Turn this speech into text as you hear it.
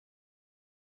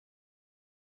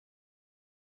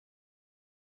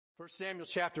1 Samuel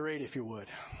chapter 8, if you would.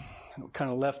 I kind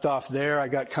of left off there. I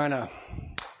got kind of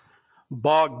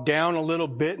bogged down a little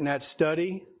bit in that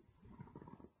study.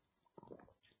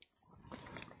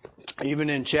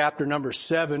 Even in chapter number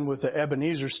 7 with the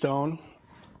Ebenezer stone.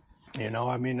 It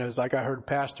was like I heard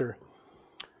preacher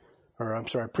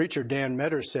Dan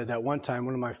Metter said that one time.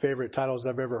 One of my favorite titles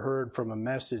I've ever heard from a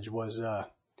message was,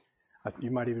 you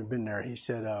might have even been there. He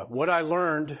said, what I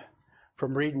learned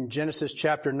from reading Genesis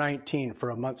chapter 19 for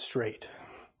a month straight.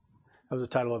 That was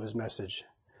the title of his message.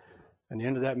 And the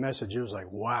end of that message, it was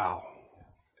like, wow.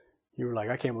 You were like,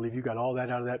 I can't believe you got all that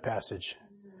out of that passage.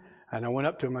 And I went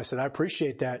up to him, I said, I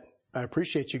appreciate that. I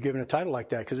appreciate you giving a title like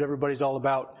that, because everybody's all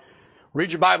about,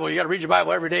 read your Bible, you got to read your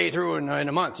Bible every day through in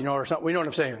a month, or something. You know what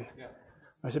I'm saying? Yeah.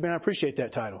 I said, man, I appreciate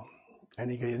that title.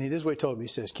 And this is what he told me. He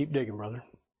says, keep digging, brother.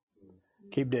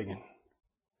 Keep digging.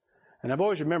 And I've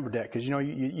always remembered that, because,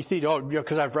 you think,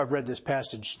 because I've read this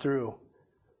passage through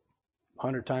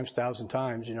 100 times, 1,000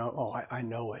 times, I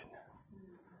know it.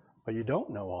 But you don't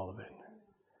know all of it.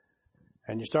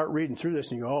 And you start reading through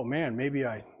this and you go, oh man, maybe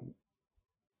I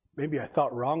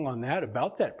thought wrong on that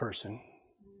about that person.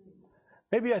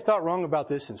 Maybe I thought wrong about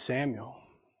this in Samuel.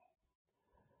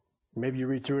 Maybe you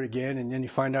read through it again and then you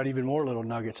find out even more little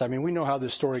nuggets. I mean, we know how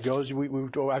this story goes.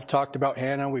 I've talked about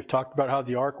Hannah. We've talked about how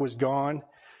the ark was gone.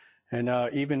 And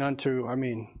even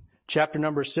chapter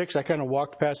number 6, I kind of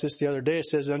walked past this the other day. It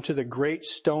says, unto the great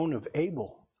stone of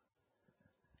Abel.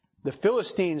 The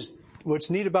Philistines, what's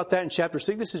neat about that in chapter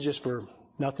 6, this is just for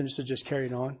nothing, this is just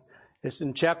carrying on. It's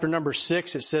in chapter number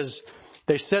 6, it says,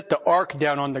 they set the ark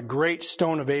down on the great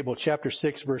stone of Abel, chapter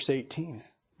 6, verse 18.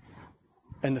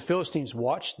 And the Philistines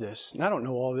watched this. And I don't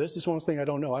know all this. This is one thing I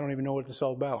don't know. I don't even know what this is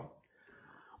all about.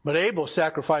 But Abel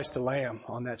sacrificed a lamb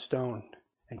on that stone.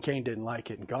 And Cain didn't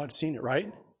like it. And God seen it, right?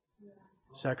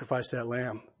 Sacrificed that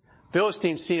lamb.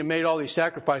 Philistines seen it, made all these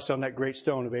sacrifices on that great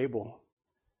stone of Abel.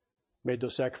 Made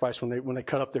those sacrifices when they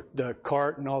cut up the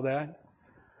cart and all that.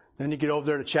 Then you get over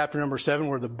there to chapter number 7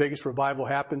 where the biggest revival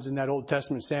happens in that Old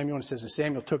Testament Samuel. And it says that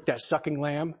Samuel took that sucking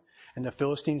lamb and the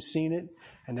Philistines seen it.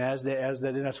 And that's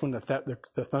when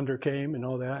the thunder came and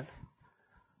all that.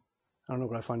 I don't know,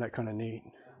 but I find that kind of neat.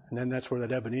 And then that's where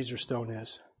that Ebenezer stone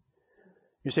is.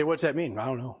 You say, what's that mean? I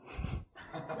don't know.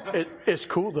 It's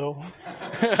cool though.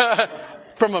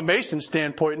 From a Mason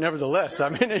standpoint, nevertheless.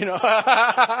 But I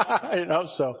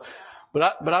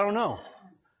don't know.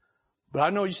 But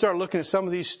I know you start looking at some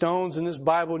of these stones in this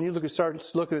Bible and you start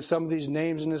looking at some of these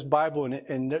names in this Bible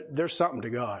and there's something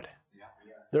to God.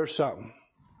 There's something.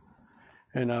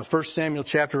 In 1 Samuel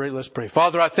chapter 8, let's pray.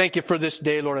 Father, I thank you for this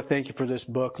day, Lord. I thank you for this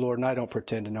book, Lord. And I don't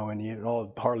pretend to know any at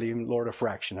all, hardly even, Lord, a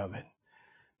fraction of it.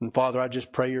 And Father, I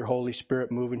just pray your Holy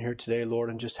Spirit move in here today,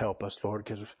 Lord, and just help us, Lord,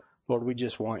 because, Lord, we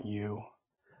just want you.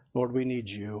 Lord, we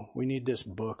need you. We need this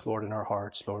book, Lord, in our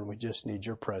hearts, Lord. We just need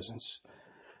your presence.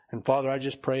 And Father, I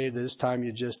just pray this time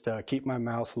you just keep my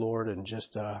mouth, Lord, and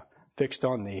just fixed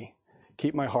on thee.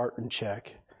 Keep my heart in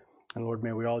check. And Lord,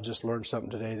 may we all just learn something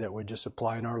today that we just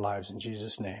apply in our lives. In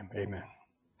Jesus' name, amen.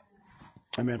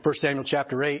 Amen. 1 Samuel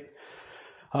chapter 8.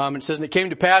 It says, and it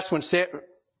came to pass when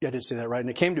I did say that right. And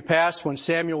it came to pass when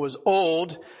Samuel was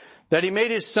old that he made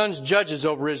his sons judges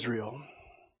over Israel.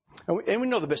 And we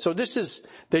know the best. So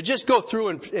they just go through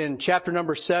in chapter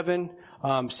number 7.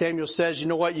 Samuel says, you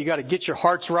know what? You got to get your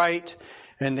hearts right.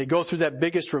 And they go through that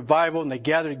biggest revival and they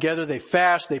gather together. They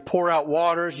fast. They pour out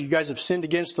waters. You guys have sinned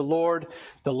against the Lord.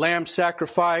 The lamb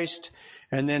sacrificed.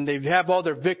 And then they have all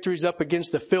their victories up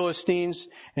against the Philistines.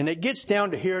 And it gets down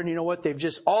to here. And you know what? They've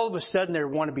just all of a sudden they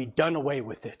want to be done away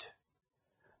with it.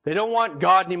 They don't want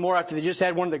God anymore after they just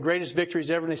had one of the greatest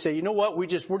victories ever. And they say, you know what? We're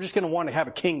just going to want to have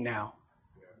a king now.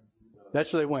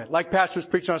 That's where they went. Like Pastor was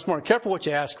preaching on this morning. Careful what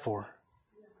you ask for.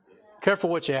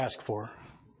 Careful what you ask for.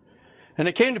 And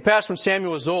it came to pass when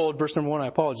Samuel was old, verse number 1, I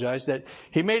apologize, that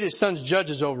he made his sons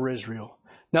judges over Israel.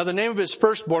 Now the name of his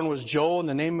firstborn was Joel, and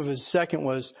the name of his second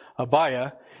was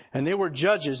Abiah, and they were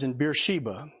judges in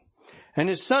Beersheba. And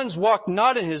his sons walked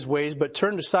not in his ways, but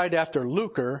turned aside after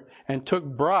lucre, and took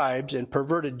bribes, and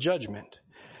perverted judgment.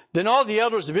 Then all the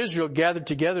elders of Israel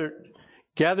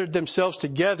gathered themselves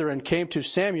together, and came to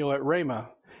Samuel at Ramah,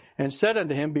 and said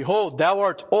unto him, behold, thou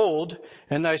art old,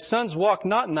 and thy sons walk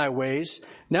not in thy ways.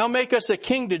 Now make us a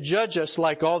king to judge us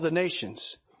like all the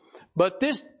nations. But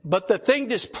the thing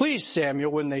displeased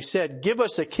Samuel when they said, give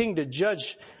us a king to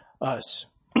judge us.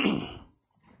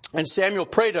 And Samuel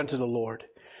prayed unto the Lord.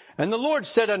 And the Lord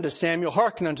said unto Samuel,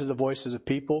 hearken unto the voices of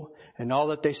people, and all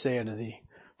that they say unto thee.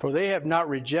 For they have not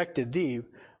rejected thee,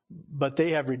 but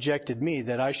they have rejected me,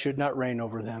 that I should not reign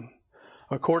over them.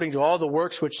 according to all the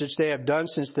works which they have done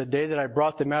since the day that I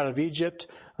brought them out of Egypt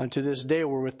unto this day,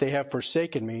 wherewith they have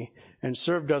forsaken me and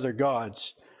served other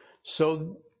gods.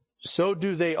 So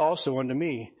do they also unto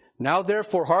me. Now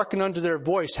therefore hearken unto their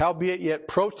voice, howbeit yet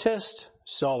protest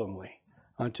solemnly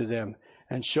unto them,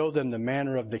 and show them the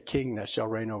manner of the king that shall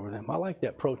reign over them. I like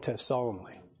that, protest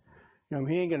solemnly. You know,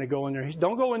 he ain't going to go in there.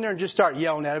 Don't go in there and just start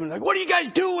yelling at him and like, what are you guys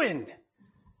doing?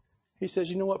 He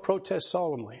says, you know what? Protest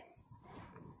solemnly.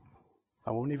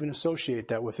 I won't even associate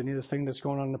that with any of the thing that's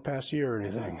going on in the past year or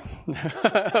anything.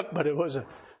 But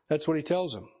that's what he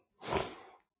tells them.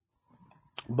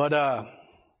 But,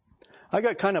 I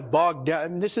got kind of bogged down. I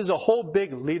mean, this is a whole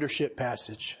big leadership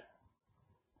passage.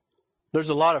 There's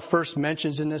a lot of first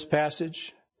mentions in this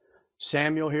passage.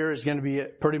 Samuel here is going to be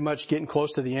pretty much getting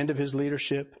close to the end of his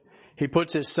leadership. He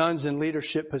puts his sons in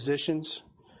leadership positions.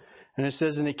 And it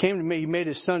says, and he came to me, he made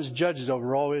his sons judges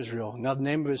over all Israel. Now the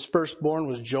name of his firstborn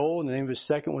was Joel, and the name of his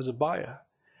second was Abiah.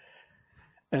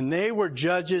 And they were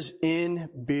judges in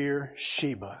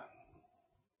Beersheba.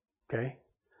 Okay?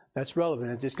 That's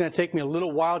relevant. It's going to take me a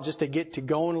little while just to get to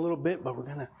going a little bit, but we're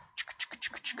going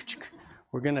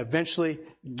to eventually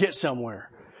get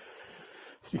somewhere.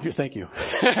 Thank you.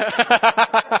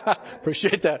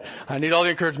 Appreciate that. I need all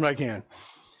the encouragement I can.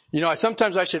 You know,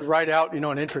 sometimes I should write out,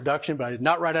 an introduction, but I did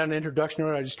not write out an introduction.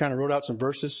 I just kind of wrote out some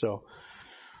verses. So,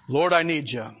 Lord, I need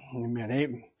you.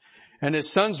 Amen. And his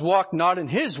sons walked not in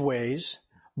his ways,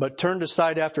 but turned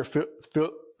aside after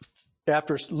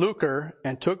lucre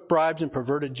and took bribes and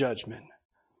perverted judgment.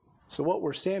 So what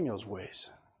were Samuel's ways?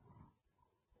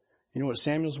 You know what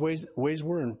Samuel's ways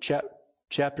were in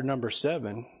chapter number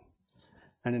 7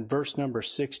 and in verse number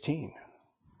 16.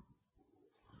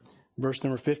 Verse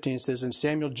number 15 says, and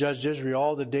Samuel judged Israel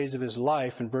all the days of his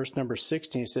life. And verse number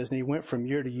 16 says, and he went from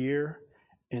year to year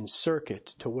in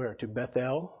circuit to where? To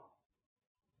Bethel,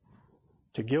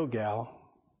 to Gilgal,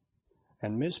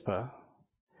 and Mizpah,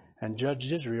 and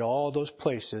judged Israel all those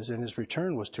places, and his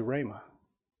return was to Ramah.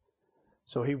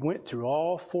 So he went through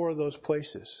all 4 of those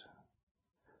places.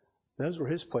 Those were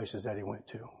his places that he went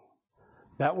to.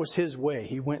 That was his way.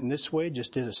 He went in this way,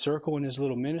 just did a circle in his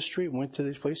little ministry, went to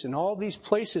these places. And all these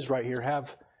places right here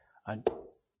have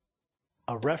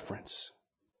a reference,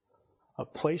 a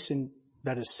place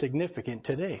that is significant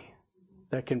today,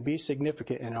 that can be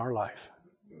significant in our life.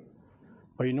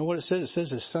 But you know what it says? It says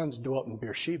his sons dwelt in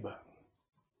Beersheba.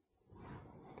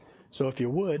 So if you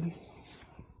would,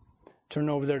 turn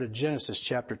over there to Genesis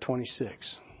chapter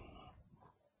 26.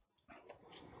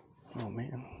 Oh,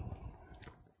 man.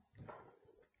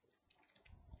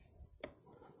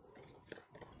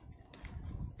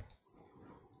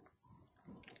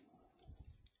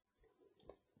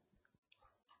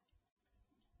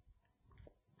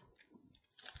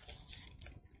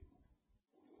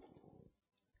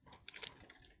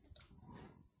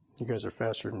 You guys are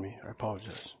faster than me. I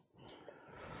apologize.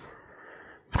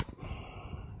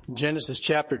 Genesis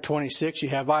chapter 26, you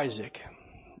have Isaac.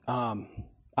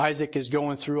 Isaac is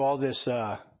going through all this,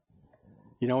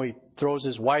 he throws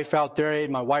his wife out there. Hey,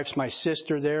 my wife's my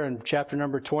sister there in chapter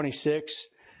number 26.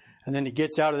 And then he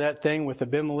gets out of that thing with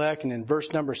Abimelech. And in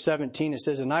verse number 17, it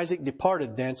says, and Isaac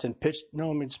departed thence and pitched. No,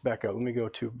 let me just back up. Let me go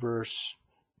to verse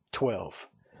 12.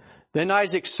 Then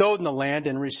Isaac sowed in the land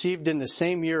and received in the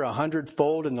same year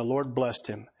 100-fold, and the Lord blessed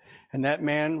him. And that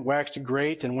man waxed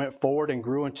great and went forward and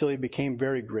grew until he became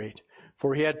very great.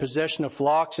 For he had possession of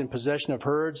flocks and possession of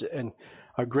herds and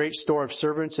a great store of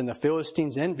servants, and the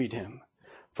Philistines envied him.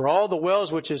 For all the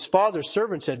wells which his father's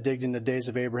servants had digged in the days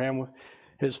of Abraham,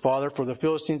 his father, for the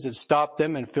Philistines had stopped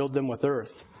them and filled them with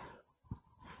earth.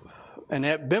 And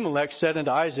Abimelech said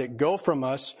unto Isaac, go from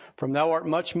us, for thou art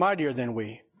much mightier than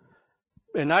we.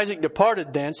 And Isaac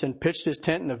departed thence and pitched his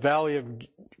tent in the valley of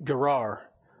Gerar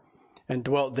and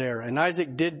dwelt there. And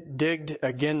Isaac digged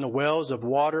again the wells of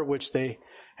water which they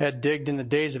had digged in the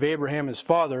days of Abraham his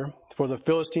father, for the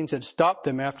Philistines had stopped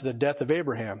them after the death of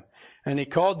Abraham. And he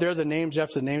called there the names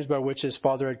after the names by which his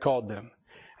father had called them.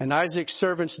 And Isaac's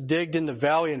servants digged in the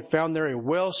valley and found there a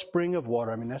wellspring of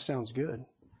water. I mean, that sounds good.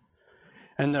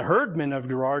 And the herdmen of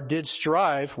Gerar did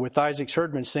strive with Isaac's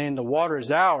herdmen, saying, the water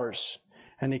is ours.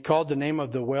 And he called the name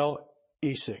of the well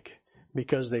Esek,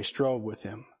 because they strove with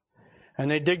him. And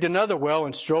they digged another well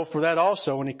and strove for that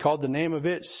also, and he called the name of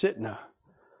it Sitnah.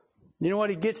 You know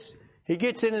what? He gets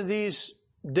into these,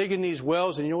 digging these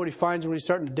wells, and you know what he finds when he's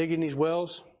starting to dig in these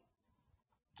wells?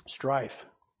 Strife.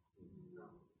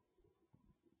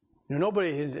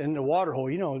 Nobody in the water hole,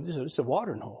 it's a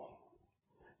watering hole.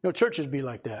 Churches be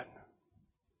like that.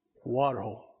 Water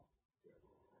hole.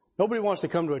 Nobody wants to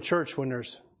come to a church when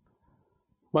there's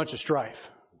bunch of strife.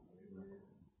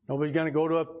 Nobody's going to go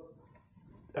to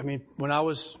I mean, when I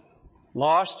was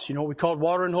lost, you know what we called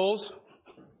watering holes?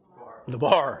 The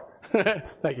bar.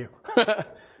 Thank you.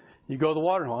 You go to the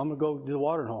watering hole. I'm going to go to the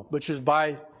watering hole, which is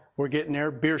we're getting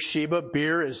there. Beersheba.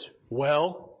 Beer is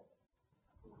well.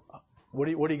 What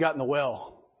do you got in the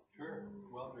well? Sure.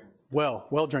 Well drinks.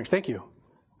 Well drinks. Thank you.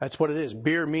 That's what it is.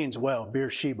 Beer means well.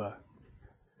 Beersheba.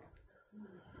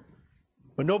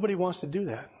 But nobody wants to do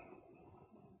that.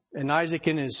 And Isaac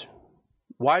in his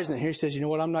wiseness here, he says, you know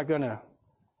what? I'm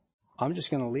just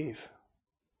going to leave.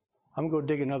 I'm going to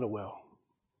go dig another well.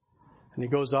 And he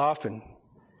goes off and,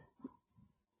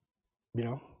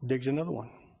 digs another one.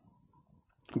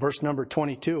 Verse number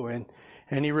 22.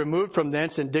 And he removed from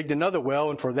thence and digged another well,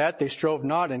 and for that they strove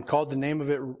not, and called the name of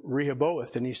it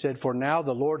Rehoboth. And he said, for now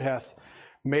the Lord hath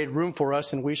made room for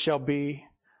us, and we shall be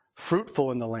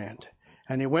fruitful in the land.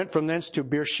 And he went from thence to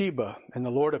Beersheba, and the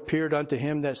Lord appeared unto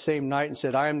him that same night and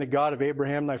said, I am the God of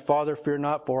Abraham thy father, fear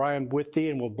not, for I am with thee,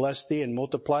 and will bless thee, and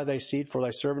multiply thy seed for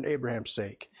thy servant Abraham's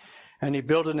sake. And he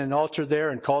built an altar there,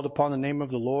 and called upon the name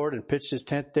of the Lord, and pitched his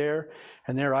tent there.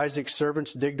 And there Isaac's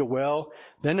servants digged a well.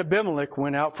 Then Abimelech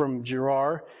went out from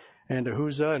Gerar, and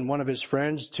Ahuzah and one of his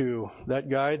friends to that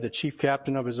guy, the chief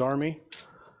captain of his army.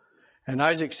 And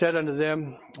Isaac said unto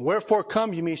them, wherefore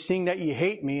come ye me, seeing that ye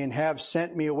hate me, and have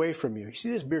sent me away from you? You see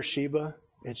this Beersheba?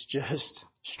 It's just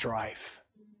strife.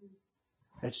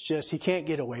 It's just, he can't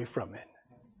get away from it.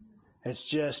 It's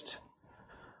just,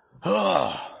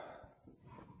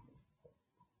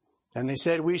 And they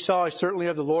said, we saw certainly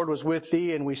of the Lord was with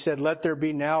thee, and we said, let there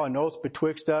be now an oath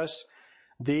betwixt us,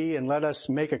 thee, and let us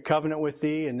make a covenant with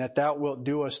thee, and that thou wilt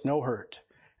do us no hurt,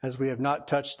 as we have not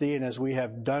touched thee, and as we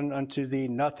have done unto thee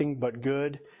nothing but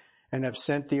good, and have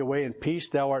sent thee away in peace,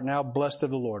 thou art now blessed of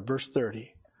the Lord. Verse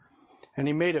 30. And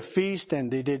he made a feast, and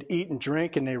they did eat and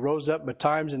drink, and they rose up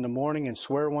betimes in the morning, and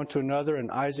sware one to another, and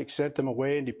Isaac sent them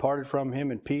away, and departed from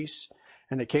him in peace.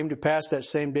 And it came to pass that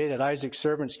same day that Isaac's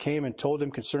servants came and told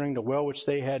him concerning the well which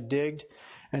they had digged,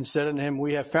 and said unto him,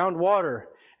 we have found water.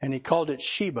 And he called it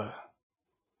Sheba.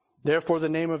 Therefore the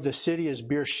name of the city is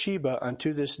Beersheba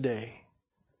unto this day.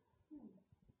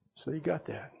 So you got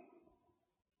that.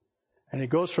 And it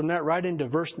goes from that right into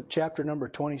chapter number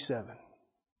 27.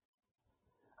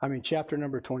 Chapter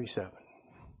number 27.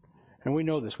 And we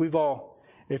know this.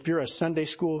 If you're a Sunday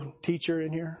school teacher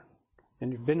in here,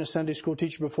 and you've been a Sunday school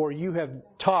teacher before, you have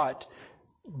taught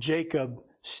Jacob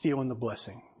stealing the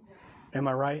blessing. Am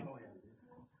I right?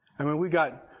 And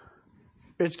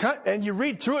you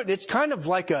read through it, it's kind of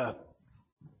like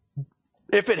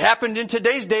if it happened in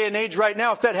today's day and age right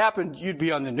now, if that happened, you'd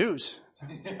be on the news.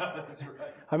 Yeah, that's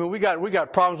right. We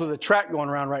got problems with the tract going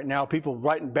around right now. People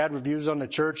writing bad reviews on the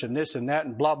church and this and that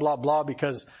and blah, blah, blah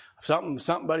because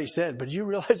somebody said. But do you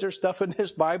realize there's stuff in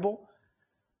this Bible?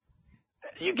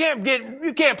 You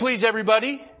can't please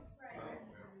everybody.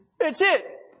 It's it.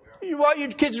 You want your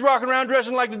kids walking around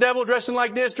dressing like the devil, dressing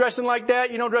like this, dressing like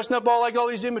that, dressing up all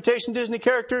these imitation Disney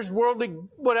characters, worldly,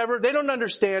 whatever. They don't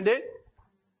understand it.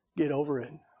 Get over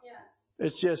it. Yeah.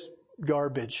 It's just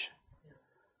garbage.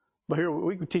 But here,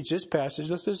 we can teach this passage.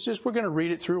 We're going to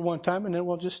read it through one time and then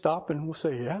we'll just stop and we'll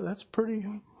say, yeah, that's pretty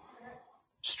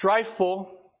strifeful.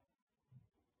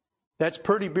 That's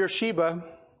pretty Beersheba.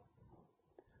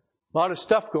 A lot of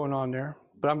stuff going on there,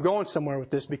 but I'm going somewhere with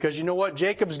this because you know what?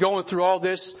 Jacob's going through all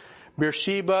this.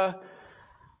 Beersheba,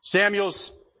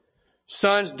 Samuel's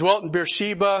sons dwelt in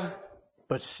Beersheba,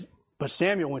 but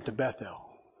Samuel went to Bethel.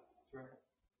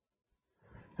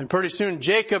 And pretty soon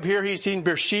Jacob here, he's seen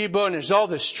Beersheba and there's all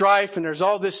this strife and there's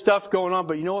all this stuff going on,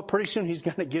 but you know what? Pretty soon he's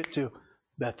going to get to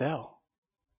Bethel.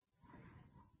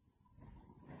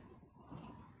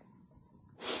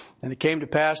 And it came to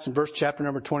pass in chapter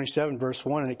number 27, verse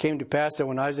 1, and it came to pass that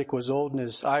when Isaac was old and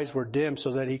his eyes were dim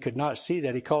so that he could not see,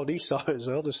 that he called Esau, his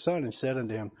eldest son, and said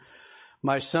unto him,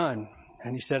 my son.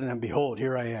 And he said unto him, behold,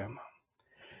 here I am.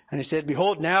 And he said,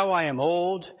 behold, now I am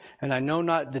old, and I know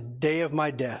not the day of my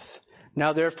death.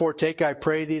 Now therefore take, I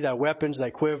pray thee, thy weapons,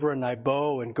 thy quiver, and thy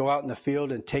bow, and go out in the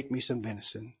field and take me some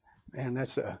venison. Man,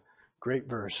 that's a great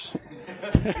verse.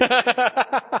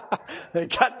 They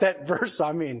got that verse,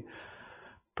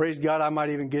 praise God, I might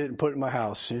even get it and put it in my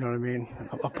house. You know what I mean?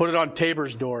 I'll put it on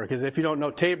Tabor's door, because if you don't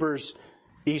know, Tabor's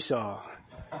Esau.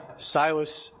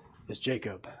 Silas is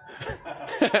Jacob.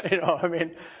 I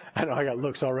know I got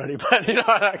looks already, but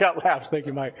I got laughs. Thank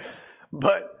you, Mike.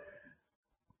 But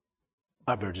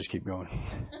I better just keep going.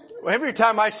 Every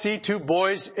time I see two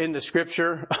boys in the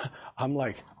scripture, I'm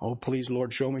like, oh, please,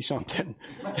 Lord, show me something.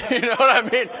 You know what I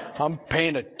mean? I'm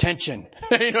paying attention.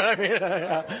 You know what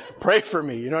I mean? Pray for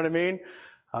me. You know what I mean?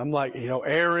 I'm like,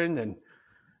 Aaron and,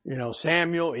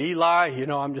 Samuel, Eli,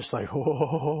 I'm just like,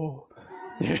 oh,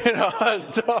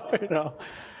 So,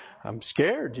 I'm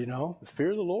scared, the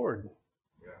fear of the Lord.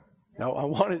 No,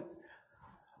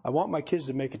 I want my kids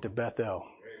to make it to Bethel.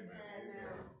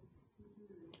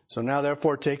 So now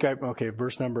therefore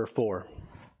verse number 4.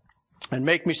 And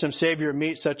make me some savour of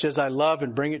meat such as I love,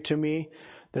 and bring it to me,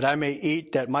 that I may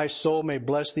eat, that my soul may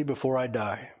bless thee before I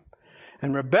die.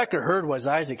 And Rebekah heard what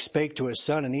Isaac spake to his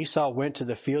son, and Esau went to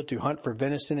the field to hunt for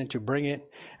venison and to bring it.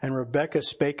 And Rebekah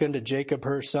spake unto Jacob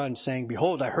her son, saying,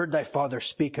 Behold, I heard thy father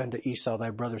speak unto Esau thy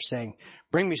brother, saying,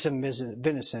 Bring me some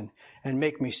venison, and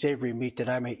make me savoury meat, that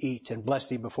I may eat, and bless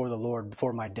thee before the Lord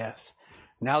before my death.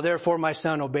 Now therefore, my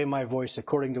son, obey my voice,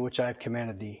 according to which I have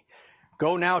commanded thee.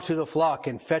 Go now to the flock,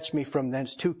 and fetch me from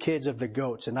thence 2 kids of the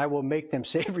goats, and I will make them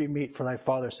savoury meat for thy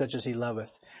father, such as he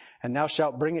loveth. And thou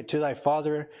shalt bring it to thy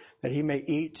father, that he may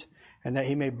eat, and that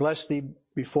he may bless thee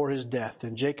before his death.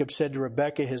 And Jacob said to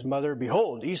Rebekah his mother,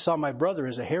 Behold, Esau my brother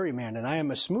is a hairy man, and I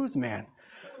am a smooth man.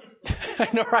 I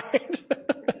know, right?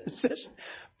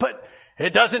 But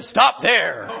it doesn't stop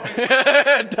there.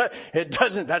 It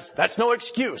doesn't. That's no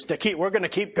excuse to keep. We're going to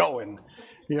keep going.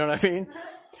 You know what I mean?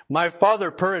 My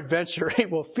father, peradventure, he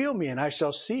will feel me, and I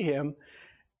shall see him,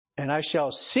 and I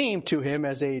shall seem to him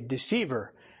as a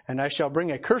deceiver, and I shall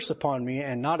bring a curse upon me,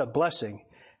 and not a blessing.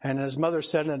 And his mother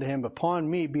said unto him, Upon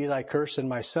me be thy curse, and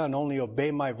my son, only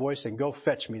obey my voice, and go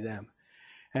fetch me them.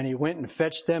 And he went and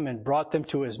fetched them, and brought them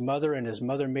to his mother, and his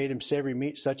mother made him savoury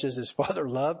meat, such as his father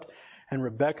loved. And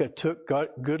Rebekah took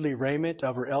goodly raiment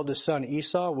of her eldest son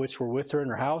Esau, which were with her in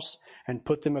her house, and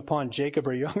put them upon Jacob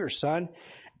her younger son.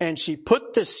 And she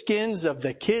put the skins of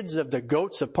the kids of the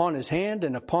goats upon his hand,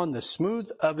 and upon the smooth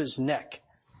of his neck.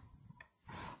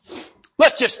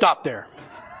 Let's just stop there.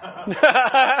 You know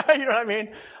what I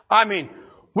mean? I mean,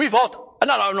 we've all, I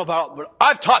don't know about, but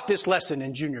I've taught this lesson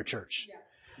in junior church.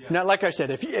 Yeah. Now, like I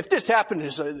said, if this happened,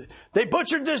 they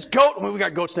butchered this goat. Well, we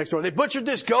got goats next door. They butchered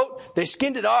this goat. They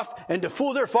skinned it off, and to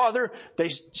fool their father,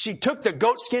 she took the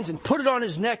goat skins and put it on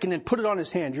his neck and then put it on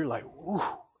his hand. You're like, ooh,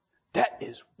 that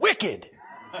is wicked.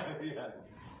 Yeah.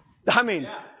 I mean,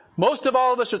 most of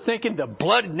all of us are thinking the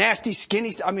blood, nasty,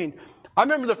 skinny stuff. I mean, I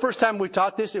remember the first time we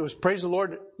taught this, it was, praise the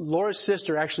Lord, Laura's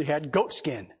sister actually had goat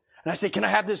skin. And I said, can I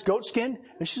have this goat skin?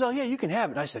 And she said, oh yeah, you can have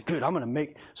it. And I said, good, I'm going to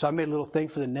make, so I made a little thing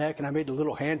for the neck, and I made the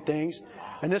little hand things.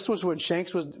 And this was when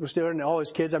Shanks was there, and all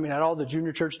his kids, I mean, had all the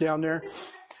junior church down there.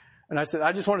 And I said,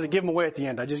 I just wanted to give them away at the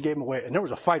end. I just gave them away. And there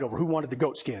was a fight over who wanted the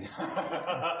goat skins.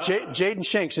 Jade and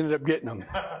Shanks ended up getting them.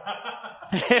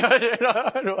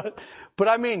 But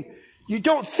I mean, you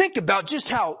don't think about just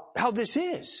how this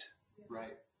is.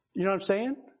 Right. You know what I'm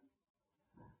saying?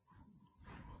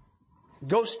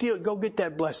 Go steal it. Go get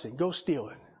that blessing. Go steal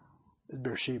it. It's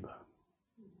Beersheba.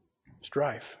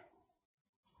 Strife.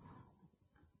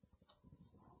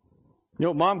 You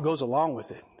know, mom goes along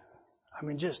with it. I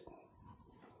mean, just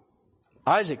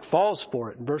Isaac falls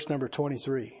for it in verse number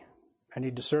 23. And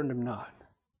he discerned him not.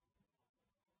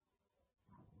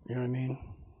 You know what I mean?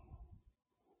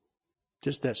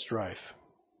 Just that strife.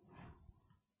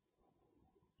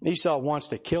 Esau wants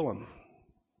to kill him.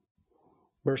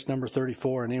 Verse number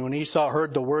 34. And when Esau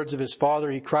heard the words of his father,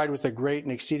 he cried with a great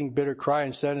and exceeding bitter cry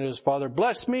and said unto his father,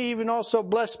 bless me, even also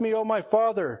bless me, O my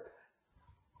father.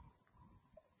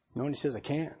 No, and he says, I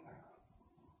can't.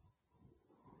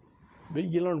 But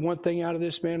you learn one thing out of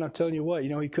this, man. I'm telling you what,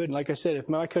 he couldn't. Like I said, if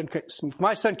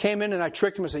my son came in and I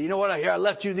tricked him and said, you know what, I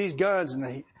left you these guns, and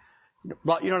you know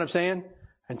what I'm saying?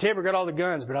 And Tabor got all the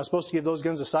guns, but I was supposed to give those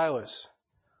guns to Silas.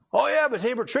 Oh yeah, but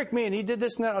Tabor tricked me and he did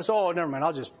this and that. I said, oh, never mind.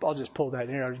 I'll just pull that in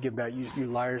here. I'll just give it back. You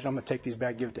liars. I'm going to take these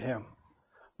back, give it to him.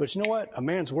 But you know what? A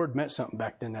man's word meant something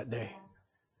back then that day.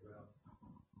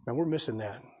 And we're missing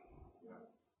that.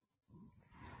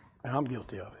 And I'm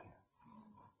guilty of it.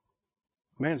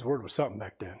 Man's word was something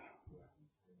back then.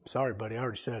 Sorry, buddy. I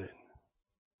already said it.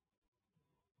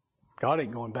 God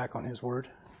ain't going back on his word.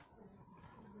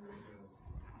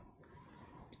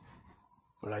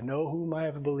 But I know whom I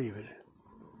have believed,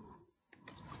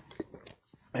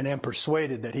 and am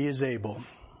persuaded that he is able.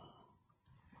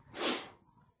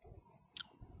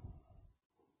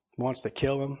 Wants to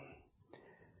kill him.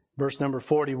 Verse number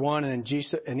 41,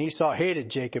 and Esau hated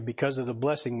Jacob because of the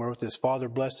blessing wherewith his father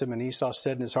blessed him. And Esau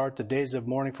said in his heart, the days of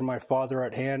mourning for my father are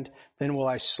at hand. Then will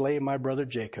I slay my brother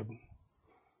Jacob.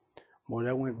 Boy,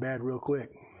 that went bad real quick.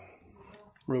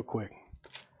 Real quick.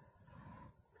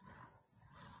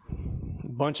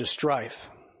 Bunch of strife.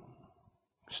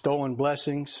 Stolen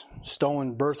blessings,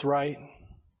 stolen birthright,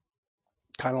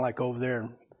 kind of like over there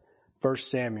in 1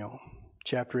 Samuel,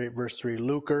 chapter 8, verse 3.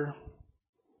 Lucre,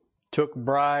 took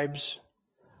bribes,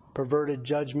 perverted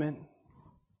judgment.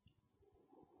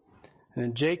 And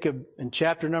then Jacob in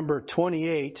chapter number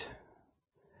 28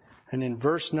 and in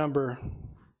verse number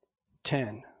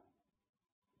 10.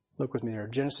 Look with me there.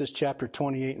 Genesis chapter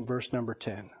 28 and verse number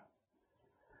 10. And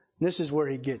this is where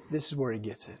he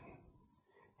gets it.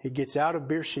 He gets out of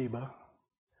Beersheba,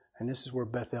 and this is where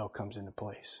Bethel comes into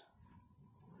place.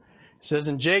 It says,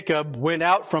 and Jacob went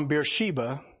out from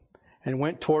Beersheba and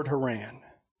went toward Haran.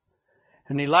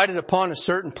 And he lighted upon a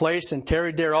certain place and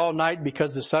tarried there all night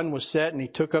because the sun was set. And he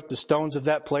took up the stones of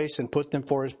that place and put them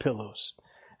for his pillows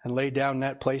and lay down in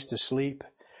that place to sleep.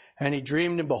 And he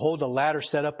dreamed, and behold, a ladder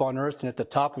set up on earth, and at the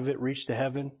top of it reached to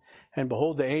heaven. And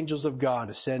behold, the angels of God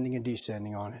ascending and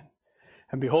descending on it.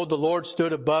 And behold, the Lord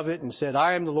stood above it and said,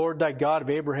 I am the Lord thy God of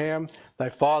Abraham, thy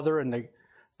father, and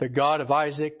the God of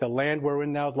Isaac. The land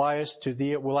wherein thou liest, to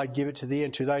thee will I give it to thee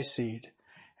and to thy seed.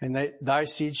 And thy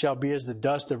seed shall be as the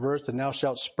dust of earth, and thou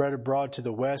shalt spread abroad to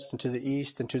the west and to the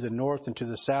east and to the north and to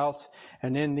the south.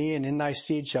 And in thee and in thy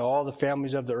seed shall all the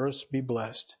families of the earth be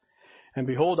blessed. And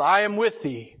behold, I am with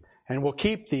thee, and will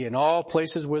keep thee in all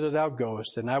places whither thou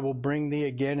goest. And I will bring thee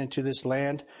again into this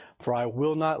land, for I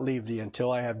will not leave thee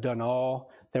until I have done all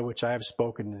that which I have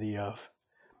spoken to thee of.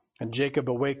 And Jacob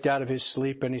awaked out of his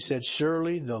sleep, and he said,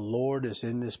 surely the Lord is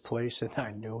in this place, and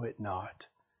I knew it not.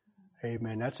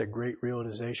 Amen. That's a great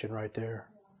realization right there.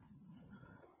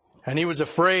 And he was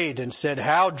afraid and said,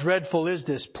 how dreadful is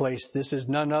this place? This is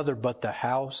none other but the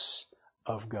house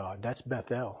of God. That's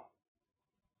Bethel.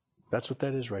 That's what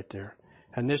that is right there.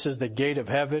 And this is the gate of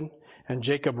heaven. And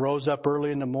Jacob rose up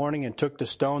early in the morning and took the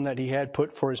stone that he had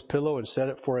put for his pillow and set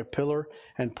it for a pillar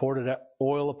and poured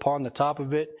oil upon the top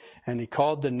of it. And he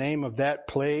called the name of that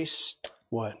place,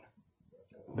 what?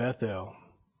 Bethel.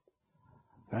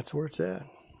 That's where it's at.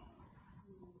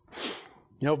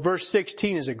 You know, verse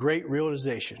 16 is a great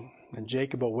realization. And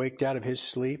Jacob awaked out of his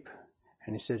sleep,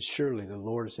 and he said, surely the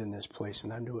Lord is in this place,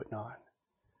 and I knew it not.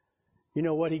 You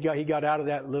know what he got? He got out of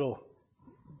that little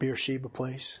Beersheba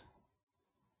place.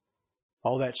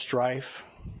 All that strife.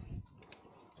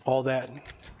 All that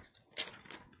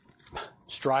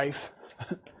strife.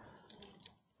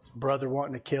 Brother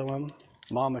wanting to kill him.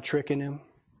 Mama tricking him.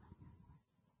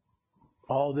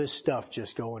 All this stuff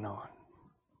just going on.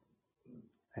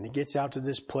 And he gets out to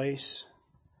this place,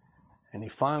 and he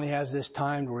finally has this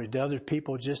time where the other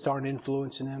people just aren't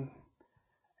influencing him.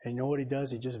 And you know what he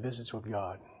does? He just visits with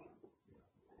God.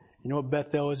 You know what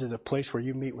Bethel is? It's a place where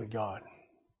you meet with God.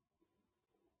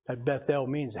 That Bethel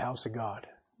means the house of God.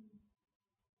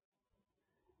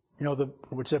 You know,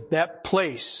 it's that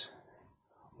place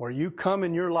where you come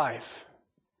in your life,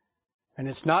 and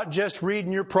it's not just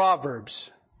reading your Proverbs.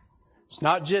 It's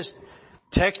not just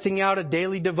texting out a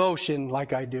daily devotion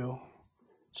like I do.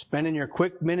 Spending your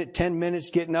quick minute, 10 minutes,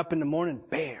 getting up in the morning,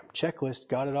 bam, checklist,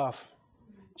 got it off.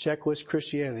 Checklist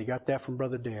Christianity, got that from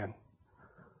Brother Dan.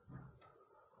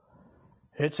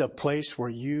 It's a place where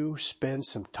you spend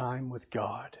some time with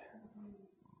God.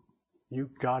 You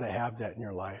got to have that in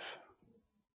your life.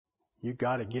 You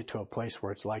got to get to a place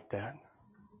where it's like that.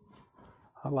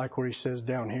 I like what he says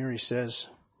down here. He says,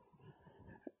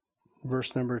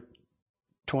 verse number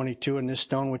 22, and this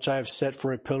stone which I have set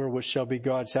for a pillar, which shall be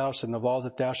God's house, and of all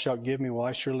that thou shalt give me, will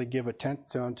I surely give a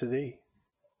tenth unto thee.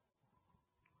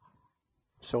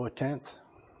 So a tenth,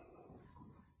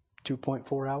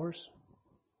 2.4 hours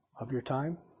of your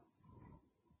time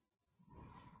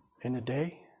in a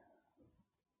day.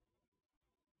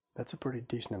 That's a pretty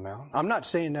decent amount. I'm not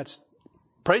saying that's,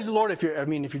 praise the Lord if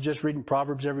you're just reading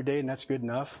Proverbs every day and that's good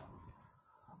enough.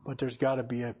 But there's got to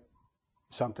be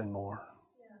something more.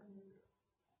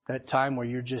 That time where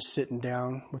you're just sitting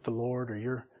down with the Lord, or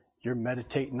you're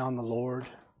meditating on the Lord,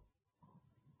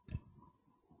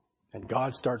 and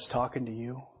God starts talking to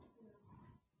you.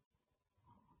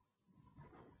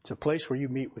 It's a place where you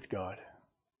meet with God.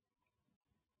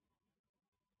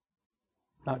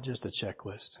 Not just a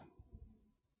checklist.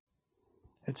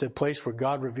 It's a place where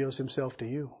God reveals himself to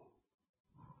you.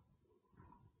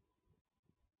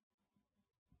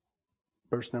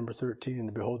 Verse number 13,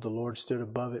 and behold, the Lord stood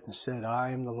above it and said,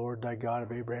 I am the Lord thy God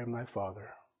of Abraham thy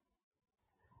father.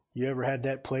 You ever had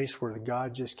that place where the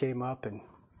God just came up and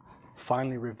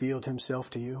finally revealed himself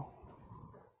to you?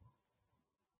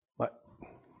 But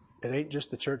it ain't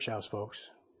just the church house, folks.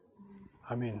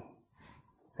 I mean,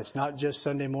 it's not just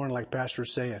Sunday morning like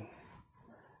Pastor's saying.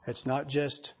 It's not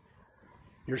just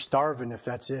you're starving if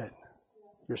that's it.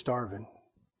 You're starving.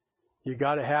 You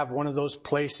got to have one of those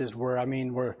places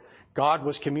where God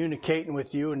was communicating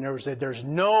with you, and there's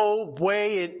no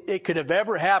way it could have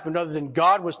ever happened other than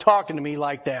God was talking to me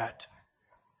like that.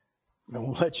 I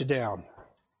won't let you down.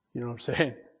 You know what I'm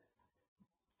saying?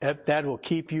 That will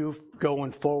keep you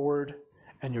going forward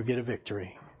and you'll get a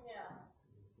victory.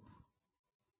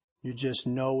 You just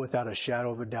know without a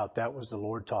shadow of a doubt that was the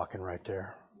Lord talking right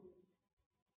there.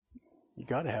 You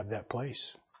got to have that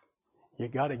place. You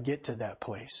got to get to that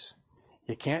place.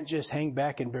 You can't just hang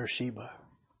back in Beersheba.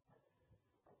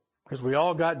 Because we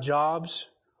all got jobs.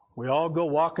 We all go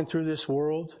walking through this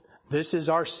world. This is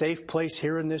our safe place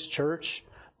here in this church.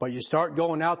 But you start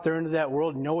going out there into that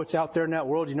world. You know what's out there in that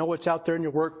world. You know what's out there in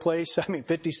your workplace.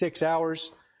 56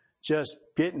 hours just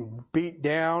getting beat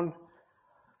down.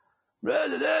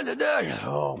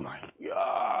 Oh my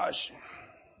gosh.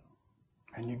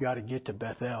 And you got to get to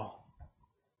Bethel.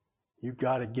 You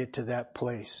got to get to that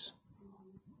place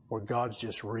where God's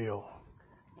just real.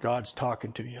 God's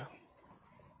talking to you.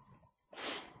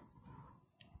 It's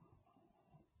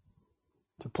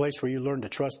a place where you learn to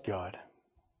trust God.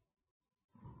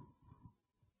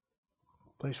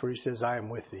 A place where He says, I am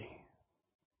with thee.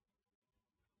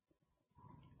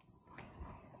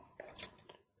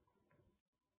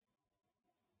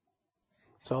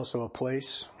 It's also a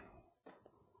place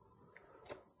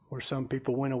where some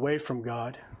people went away from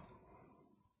God,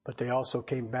 but they also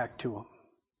came back to Him.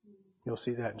 You'll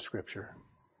see that in Scripture.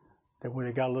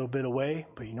 They got a little bit away,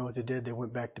 but you know what they did? They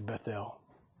went back to Bethel.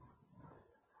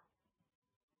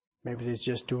 Maybe they're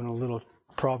just doing a little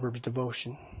Proverbs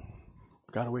devotion.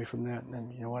 Got away from that, and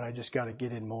then, you know what? I just got to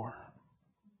get in more.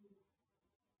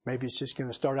 Maybe it's just going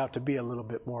to start out to be a little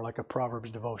bit more like a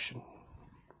Proverbs devotion.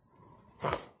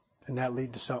 And that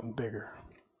lead to something bigger.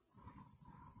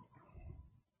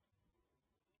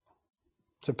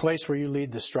 It's a place where you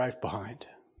leave the strife behind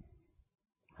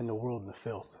and the world and the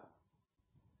filth.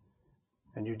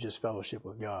 And you just fellowship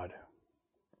with God.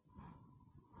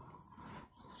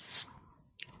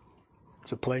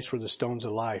 It's a place where the stones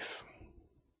of life,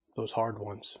 those hard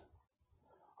ones,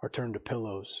 are turned to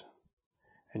pillows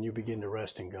and you begin to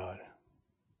rest in God.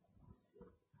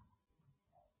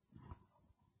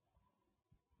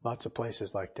 Lots of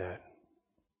places like that.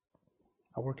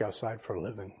 I work outside for a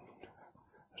living.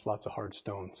 There's lots of hard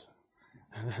stones.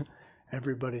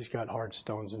 Everybody's got hard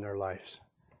stones in their lives,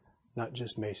 not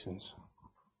just masons.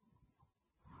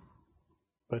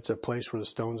 But it's a place where the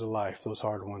stones of life, those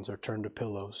hard ones, are turned to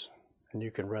pillows, and you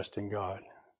can rest in God.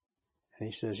 And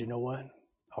He says, you know what?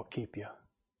 I'll keep you.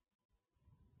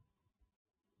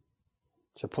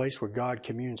 It's a place where God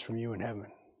communes from you in heaven.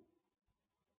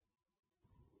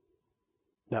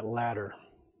 That ladder,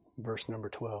 verse number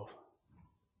 12.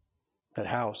 That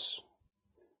house,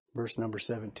 verse number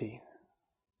 17.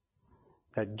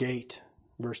 That gate,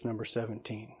 verse number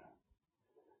 17.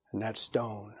 And that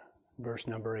stone, verse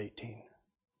number 18.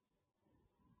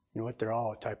 You know what? They're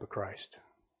all a type of Christ.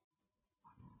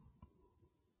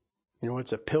 You know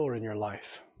what's a pillar in your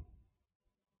life?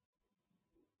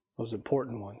 Those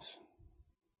important ones.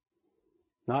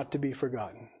 Not to be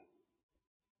forgotten.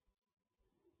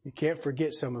 You can't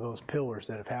forget some of those pillars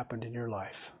that have happened in your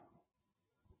life.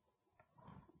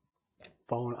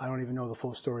 I don't even know the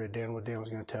full story of Dan, what Dan was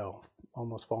going to tell.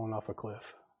 Almost falling off a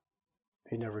cliff.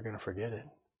 He's never going to forget it.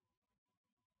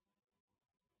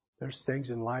 There's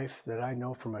things in life that I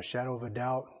know from a shadow of a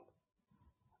doubt,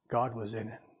 God was in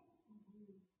it.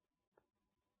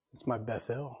 It's my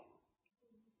Bethel.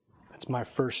 It's my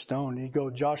first stone.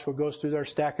 Joshua goes through there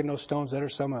stacking those stones. That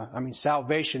are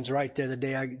salvation's right there the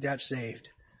day I got saved.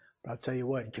 But I'll tell you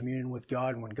what, communion with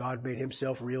God, when God made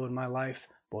Himself real in my life,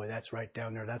 boy, that's right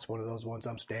down there. That's one of those ones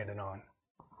I'm standing on.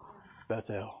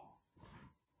 Bethel.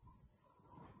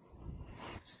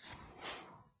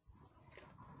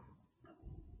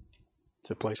 It's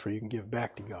a place where you can give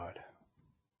back to God.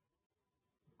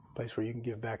 A place where you can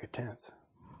give back a tenth.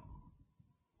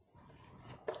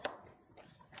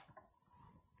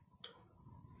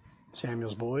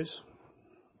 Samuel's boys.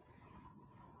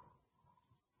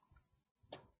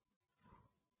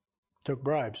 Took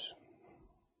bribes.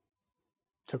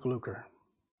 Took lucre.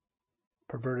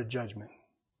 Perverted judgment.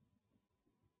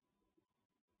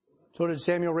 So did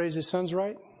Samuel raise his sons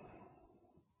right?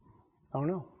 I don't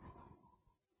know.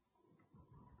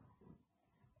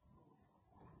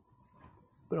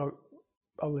 But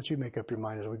I'll let you make up your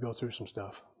mind as we go through some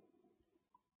stuff.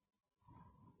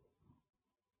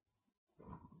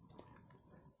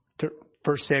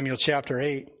 1 Samuel chapter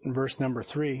 8 and verse number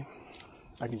 3.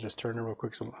 I can just turn it real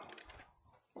quick.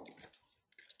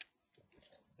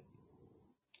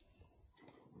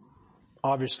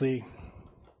 Obviously,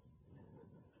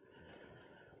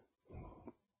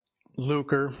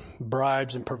 lucre,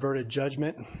 bribes, and perverted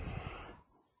judgment.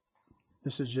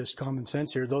 This is just common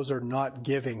sense here. Those are not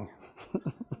giving.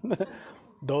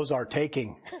 Those are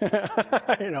taking.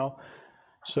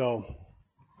 So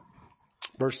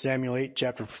 1 Samuel 8,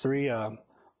 chapter 3,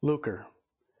 lucre.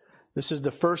 This is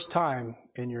the first time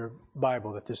in your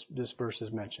Bible that this verse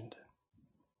is mentioned.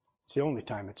 It's the only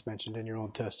time it's mentioned in your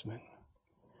Old Testament.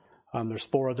 There's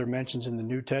 4 other mentions in the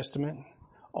New Testament.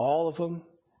 All of them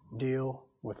deal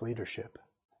with leadership,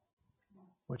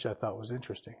 which I thought was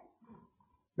interesting.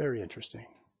 Very interesting.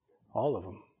 All of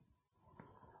them.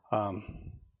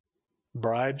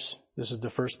 Bribes. This is the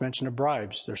first mention of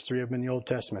bribes. There's 3 of them in the Old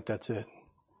Testament. That's it.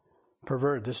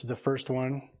 Pervert. This is the first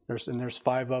one. There's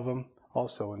 5 of them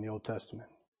also in the Old Testament.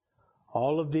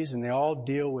 All of these, and they all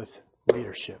deal with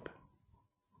leadership.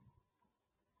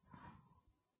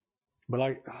 But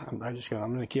I'm going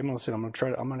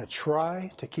to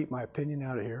try to keep my opinion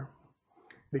out of here,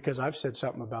 because I've said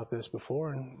something about this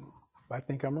before and I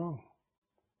think I'm wrong.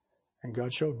 And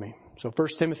God showed me. So 1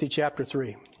 Timothy chapter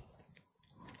 3.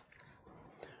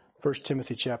 1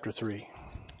 Timothy chapter 3.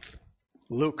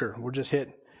 Lucre. We'll just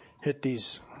hit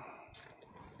these.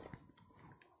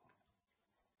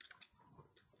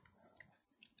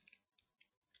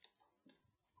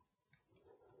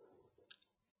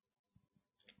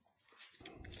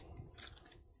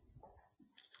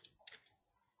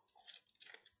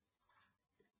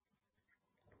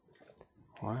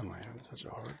 Why am I having such a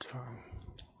hard time?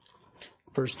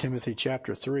 1 Timothy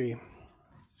chapter 3.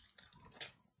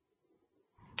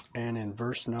 And in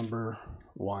verse number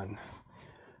 1.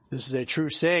 This is a true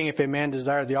saying, if a man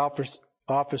desire the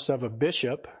office of a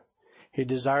bishop, he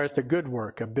desireth a good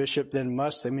work. A bishop then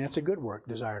must, it's a good work,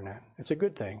 desiring that. It's a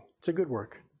good thing. It's a good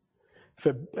work. If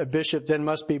a bishop then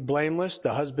must be blameless,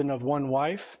 the husband of one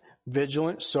wife,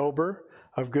 vigilant, sober,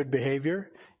 of good behavior,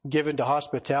 given to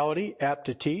hospitality, apt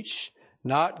to teach,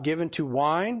 not given to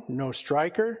wine, no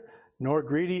striker, nor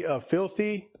greedy of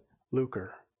filthy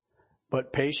lucre,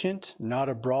 but patient, not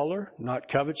a brawler, not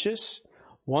covetous,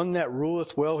 one that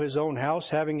ruleth well his own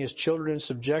house, having his children in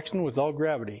subjection with all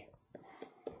gravity.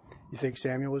 You think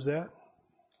Samuel was that?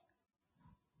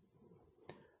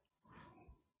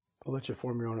 I'll let you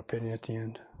form your own opinion at the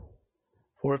end.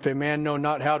 For if a man know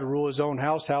not how to rule his own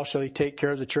house, how shall he take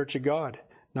care of the church of God?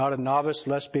 Not a novice,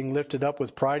 lest being lifted up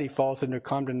with pride he falleth into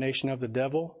condemnation of the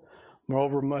devil.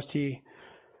 Moreover, must he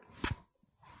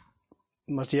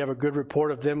have a good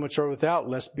report of them which are without,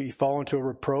 lest he fall into a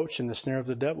reproach and the snare of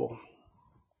the devil.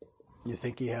 You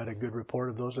think he had a good report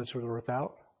of those which were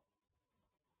without?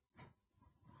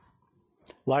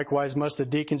 Likewise must the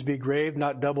deacons be grave,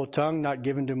 not double-tongued, not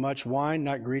given to much wine,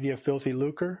 not greedy of filthy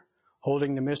lucre,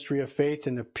 holding the mystery of faith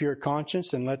in a pure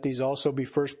conscience, and let these also be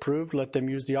first proved. Let them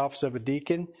use the office of a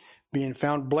deacon, being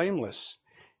found blameless.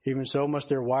 Even so must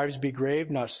their wives be grave,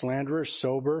 not slanderers,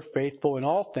 sober, faithful in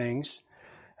all things.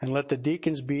 And let the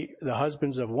deacons be the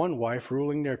husbands of one wife,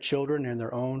 ruling their children and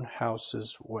their own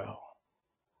houses well.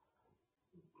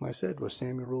 I said, was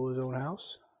Samuel rule his own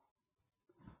house?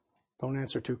 Don't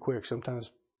answer too quick.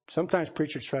 Sometimes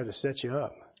preachers try to set you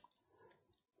up.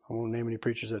 I won't name any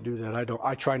preachers that do that.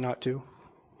 I try not to.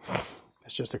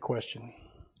 It's just a question.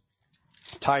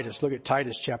 Titus. Look at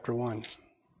Titus chapter 1.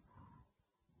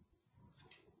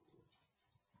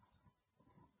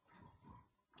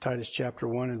 Titus chapter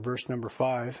 1 and verse number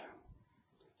 5.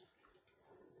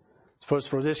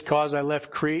 For this cause I left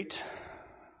Crete.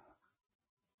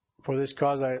 For this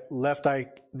cause I left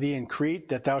thee in Crete,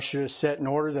 that thou shouldest set in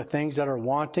order the things that are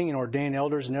wanting, and ordain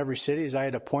elders in every city as I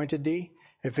had appointed thee.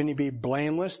 If any be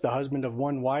blameless, the husband of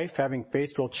one wife, having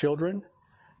faithful children,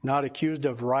 not accused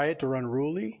of riot or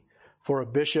unruly. For a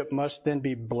bishop must then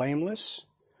be blameless,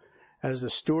 as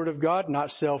the steward of God, not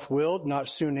self-willed, not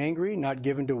soon angry, not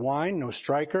given to wine, no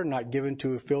striker, not given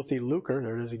to filthy lucre,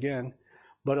 there it is again,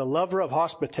 but a lover of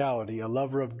hospitality, a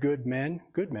lover of good men,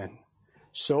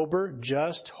 sober,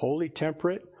 just, wholly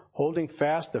temperate, holding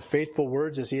fast the faithful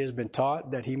words as he has been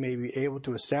taught, that he may be able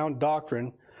to a sound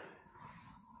doctrine,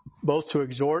 both to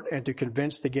exhort and to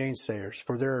convince the gainsayers.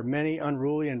 For there are many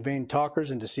unruly and vain talkers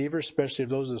and deceivers, especially of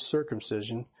those of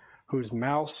circumcision, whose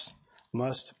mouths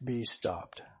must be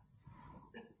stopped.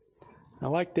 I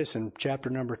like this in chapter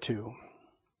number 2.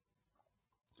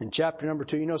 In chapter number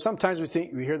 2, sometimes we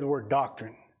hear the word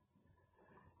doctrine.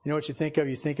 You know what you think of?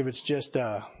 You think of it's just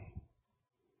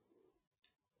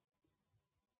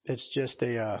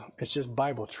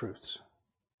Bible truths,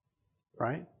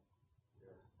 right?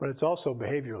 But it's also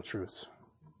behavioral truths.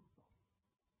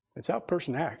 It's how a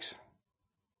person acts.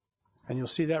 And you'll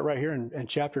see that right here in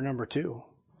chapter number 2.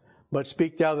 But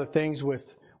speak thou the things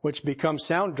which become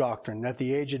sound doctrine, that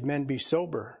the aged men be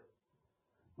sober,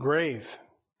 grave,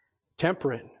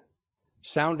 temperate,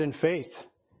 sound in faith,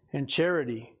 in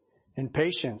charity, in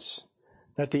patience,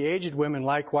 that the aged women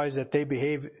likewise, that they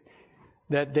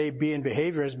be in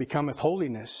behavior as becometh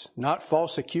holiness, not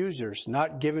false accusers,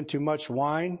 not given to much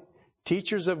wine,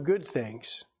 teachers of good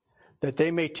things, that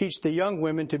they may teach the young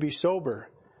women to be sober,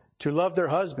 to love their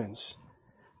husbands,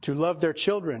 to love their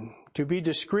children, to be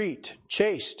discreet,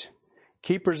 chaste,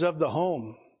 keepers of the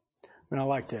home. And I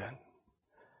like that.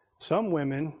 Some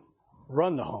women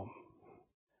run the home.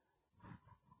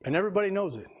 And everybody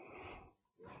knows it.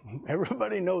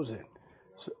 Everybody knows it.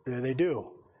 So they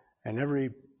do. And every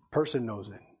person knows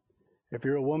it. If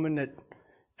you're a woman if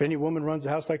any woman runs a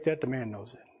house like that, the man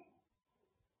knows it.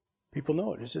 People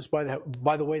know it. It's just by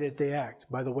the way that they act,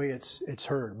 by the way it's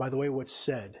heard, by the way what's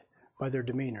said, by their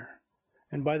demeanor,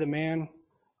 and by the man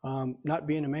not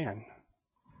being a man.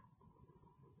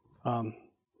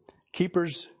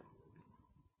 Keepers,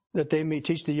 that they may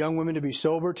teach the young women to be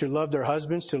sober, to love their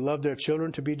husbands, to love their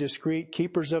children, to be discreet,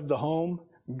 keepers of the home,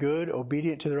 good,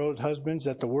 obedient to their own husbands,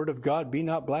 that the word of God be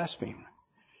not blasphemed.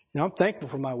 I'm thankful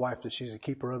for my wife that she's a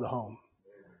keeper of the home.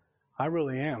 I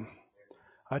really am.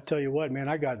 I tell you what, man,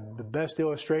 I got the best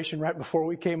illustration right before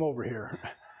we came over here.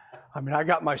 I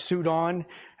got my suit on,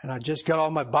 and I just got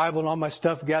all my Bible and all my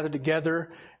stuff gathered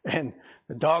together, and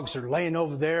the dogs are laying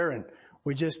over there, and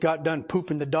we just got done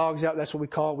pooping the dogs out. That's what we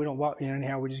call it. We don't walk,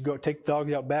 anyhow. We just go take the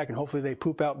dogs out back, and hopefully they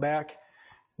poop out back.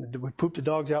 We poop the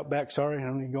dogs out back. Sorry,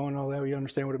 I'm going all that. You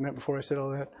understand what it meant before I said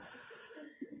all that?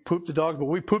 Poop the dogs, but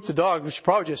we poop the dog. We should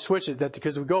probably just switch it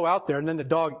because we go out there, and then the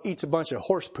dog eats a bunch of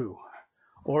horse poo,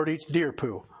 or it eats deer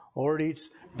poo, or it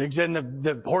digs in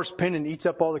the horse pen and eats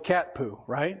up all the cat poo,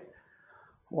 right?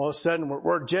 All of a sudden,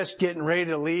 we're just getting ready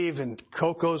to leave, and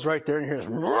Coco's right there, and here's,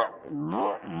 and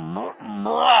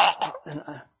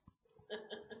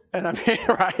I mean,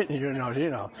 right, you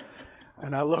know,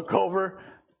 and I look over,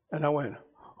 and I went,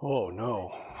 oh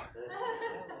no,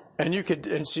 and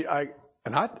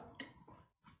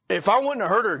if I wouldn't have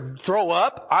heard her throw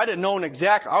up, I'd have known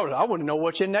exactly, I wouldn't know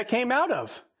which end that came out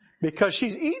of, because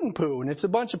she's eating poo, and it's a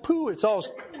bunch of poo. It's all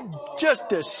just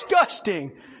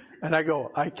disgusting. And I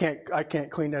go, I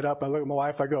can't clean that up. I look at my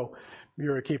wife, I go,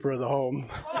 you're a keeper of the home.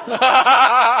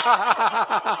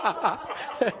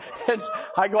 And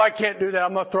I go, I can't do that.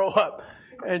 I'm going to throw up.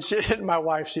 And my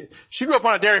wife, she grew up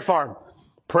on a dairy farm.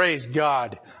 Praise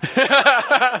God.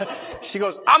 She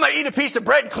goes, I'm going to eat a piece of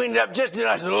bread and clean it up just then.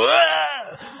 I said,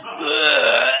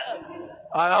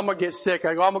 I'm going to get sick.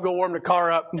 I go, I'm going to go warm the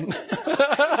car up.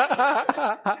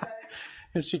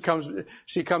 And she comes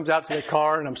out to the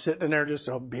car, and I'm sitting in there just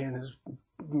being his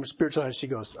spiritual. And she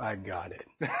goes, I got it.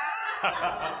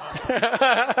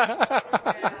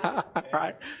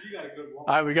 Right? You got a good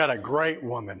woman. We got a great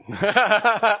woman.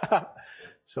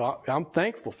 So I'm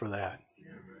thankful for that.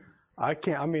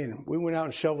 We went out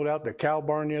and shoveled out the cow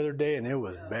barn the other day, and it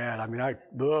was bad.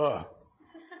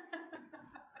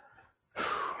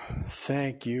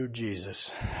 Thank you,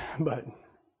 Jesus. But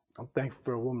I'm thankful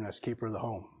for a woman that's keeper of the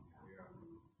home.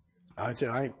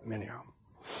 Anyhow.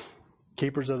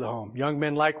 Keepers of the home. Young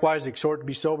men likewise exhort to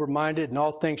be sober-minded, in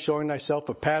all things showing thyself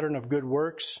a pattern of good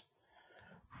works.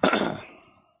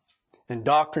 In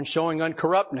doctrine showing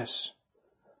uncorruptness,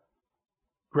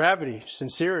 gravity,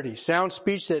 sincerity, sound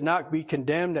speech that not be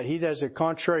condemned, that he that is a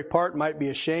contrary part might be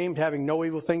ashamed, having no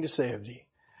evil thing to say of thee.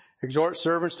 Exhort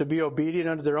servants to be obedient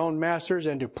unto their own masters,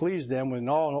 and to please them in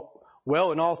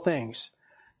all things,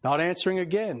 not answering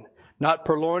again, not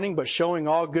purloining, but showing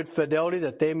all good fidelity,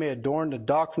 that they may adorn the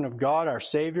doctrine of God our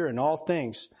Savior in all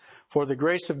things. For the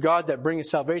grace of God that bringeth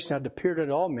salvation hath appeared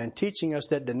unto all men, teaching us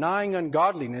that denying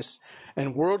ungodliness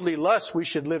and worldly lusts, we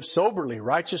should live soberly,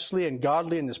 righteously, and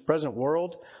godly in this present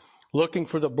world, looking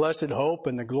for the blessed hope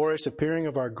and the glorious appearing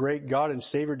of our great God and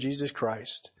Savior Jesus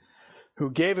Christ, who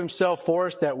gave himself for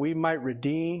us that he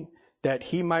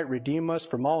might redeem us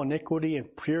from all iniquity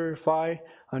and purify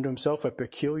unto himself a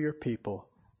peculiar people,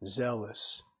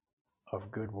 zealous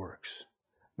of good works.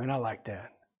 Man, I like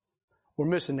that. We're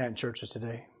missing that in churches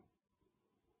today.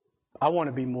 I want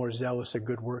to be more zealous of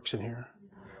good works in here.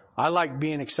 I like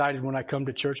being excited when I come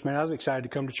to church. Man, I was excited to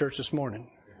come to church this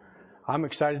morning. I'm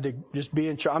excited to just be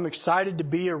in church. I'm excited to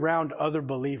be around other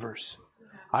believers.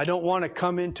 I don't want to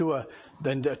come into a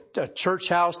church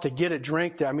house to get a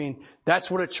drink.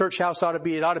 That's what a church house ought to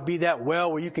be. It ought to be that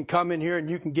well where you can come in here and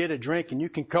you can get a drink and you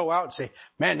can go out and say,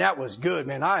 man, that was good,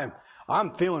 man.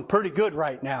 I'm feeling pretty good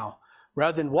right now.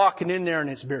 Rather than walking in there and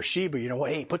it's Beersheba,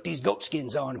 hey, put these goat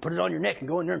skins on and put it on your neck and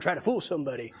go in there and try to fool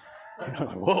somebody.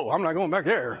 Whoa, I'm not going back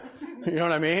there. You know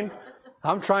what I mean?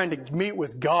 I'm trying to meet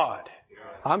with God.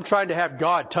 I'm trying to have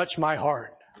God touch my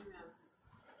heart.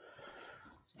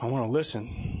 I want to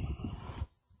listen.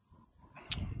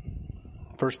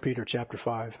 1 Peter chapter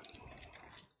 5.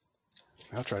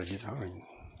 I'll try to get home.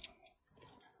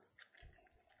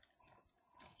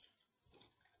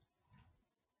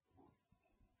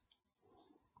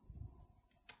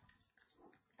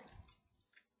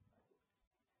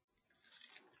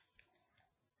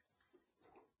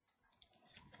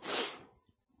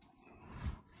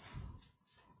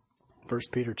 1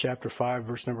 Peter chapter 5,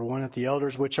 verse number 1, that the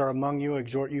elders which are among you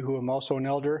exhort you, who am also an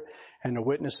elder and a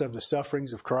witness of the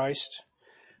sufferings of Christ,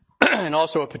 and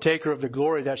also a partaker of the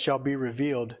glory that shall be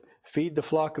revealed. Feed the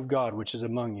flock of God which is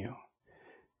among you,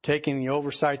 taking the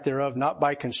oversight thereof, not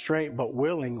by constraint, but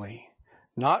willingly,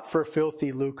 not for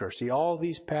filthy lucre. See, all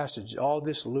these passages, all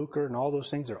this lucre and all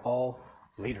those things are all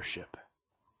leadership.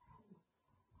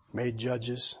 Made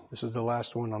judges. This is the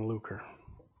last one on lucre.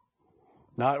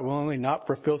 Not willingly, not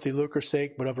for filthy lucre's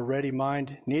sake, but of a ready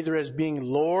mind, neither as being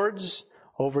lords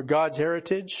over God's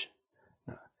heritage,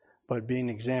 but being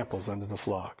examples unto the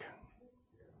flock.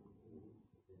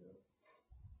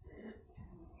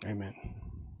 Amen.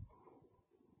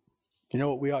 You know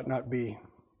what? We ought not be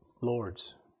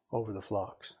lords over the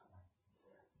flocks,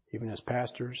 even as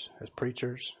pastors, as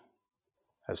preachers,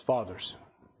 as fathers,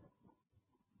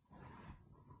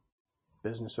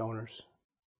 business owners.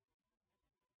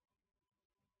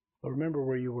 But remember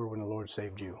where you were when the Lord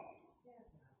saved you.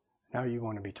 Now you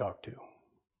want to be talked to.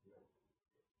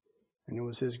 And it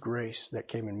was His grace that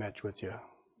came and met with you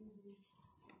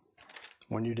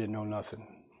when you didn't know nothing.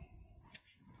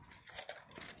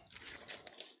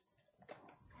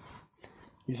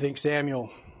 You think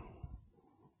Samuel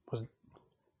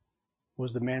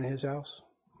was the man in his house?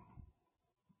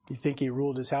 You think he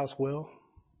ruled his house well?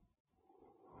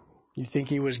 You think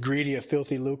he was greedy of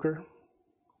filthy lucre?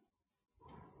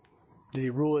 Did he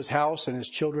rule his house and his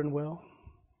children well?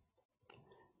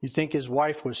 You think his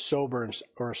wife was sober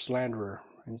or a slanderer?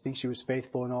 And you think she was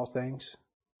faithful in all things?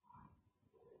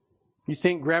 You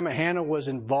think Grandma Hannah was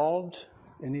involved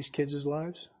in these kids'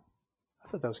 lives? I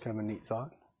thought that was kind of a neat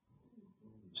thought.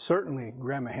 Certainly,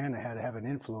 Grandma Hannah had to have an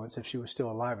influence if she was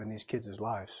still alive in these kids'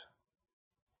 lives.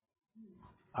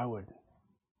 I would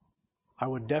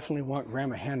definitely want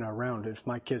Grandma Hannah around if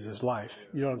my kids' life.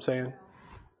 You know what I'm saying?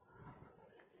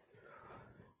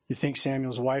 You think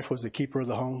Samuel's wife was the keeper of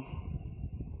the home?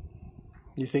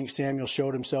 You think Samuel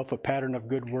showed himself a pattern of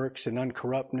good works and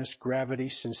uncorruptness, gravity,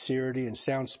 sincerity, and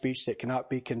sound speech that cannot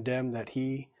be condemned, that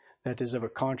he that is of a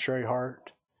contrary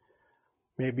heart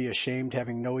may be ashamed,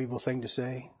 having no evil thing to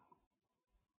say?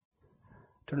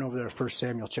 Turn over there to 1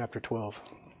 Samuel chapter 12.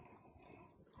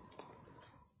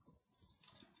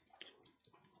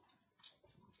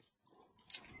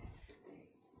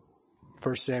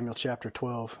 1 Samuel chapter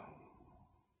 12.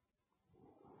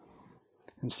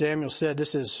 And Samuel said,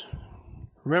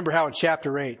 remember how in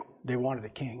chapter 8 they wanted a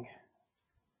king.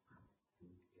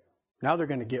 Now they're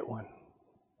going to get one.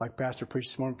 Like Pastor preached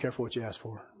this morning, be careful what you ask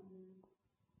for.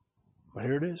 But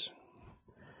here it is.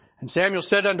 And Samuel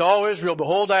said unto all Israel,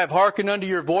 Behold, I have hearkened unto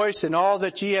your voice, and all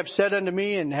that ye have said unto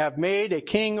me, and have made a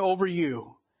king over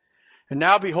you. And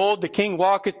now behold, the king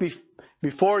walketh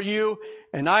before you,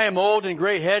 and I am old and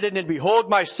gray-headed, and behold,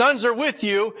 my sons are with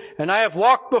you, and I have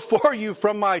walked before you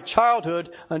from my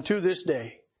childhood unto this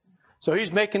day. So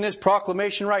he's making this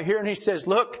proclamation right here, and he says,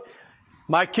 look,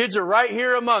 my kids are right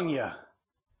here among you.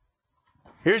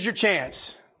 Here's your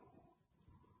chance.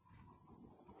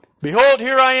 Behold,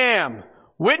 here I am.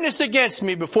 Witness against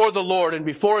me before the Lord and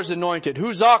before His anointed.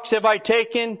 Whose ox have I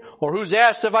taken? Or whose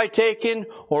ass have I taken?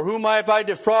 Or whom have I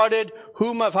defrauded?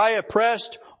 Whom have I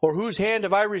oppressed? Or whose hand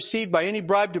have I received by any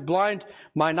bribe to blind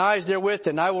mine eyes therewith?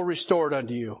 And I will restore it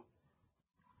unto you.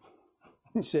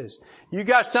 He says, you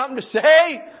got something to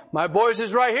say? My boys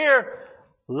is right here.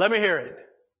 Let me hear it.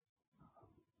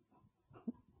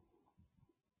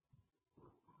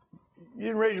 You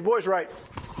didn't raise your voice right.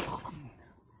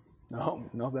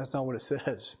 No, that's not what it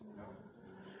says.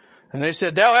 And they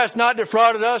said, Thou hast not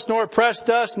defrauded us, nor oppressed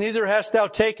us, neither hast thou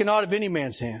taken aught of any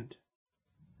man's hand.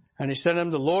 And he said unto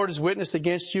them, The Lord is witness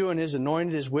against you, and His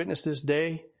anointed is witness this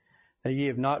day, that ye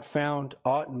have not found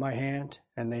aught in my hand.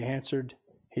 And they answered,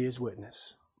 He is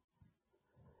witness.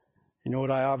 You know what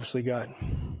I obviously got?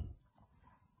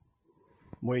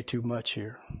 Way too much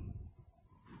here.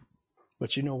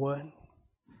 But you know what?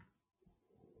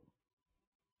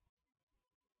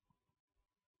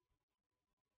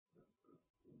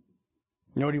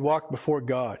 You know what? He walked before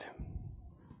God.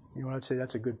 You know what? I'd say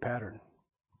that's a good pattern.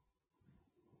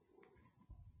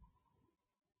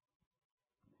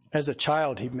 As a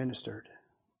child, he ministered.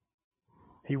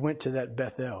 He went to that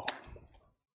Bethel.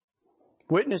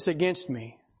 Witness against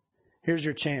me. Here's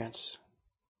your chance.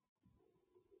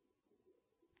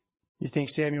 You think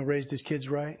Samuel raised his kids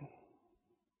right?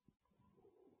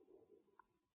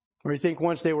 Or you think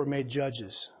once they were made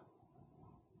judges,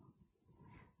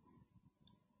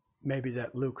 maybe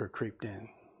that lucre creeped in.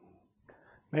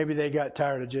 Maybe they got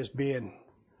tired of just being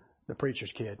the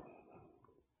preacher's kid.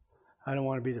 I don't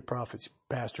want to be the prophet's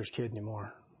pastor's kid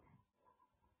anymore.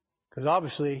 Because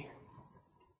obviously,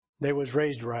 they was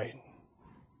raised right.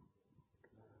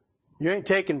 You ain't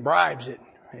taking bribes.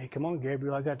 Hey, come on,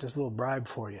 Gabriel, I got this little bribe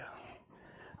for you.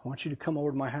 I want you to come over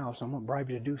to my house. I'm going to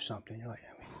bribe you to do something. You're like,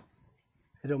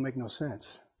 it don't make no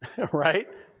sense. Right?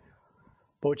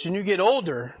 But when you get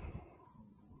older,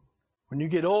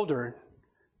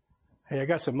 hey, I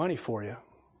got some money for you.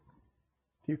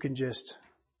 You can just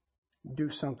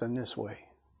do something this way.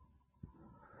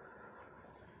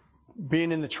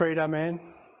 Being in the trade I'm in,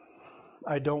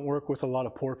 I don't work with a lot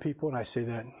of poor people, and I say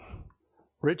that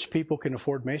rich people can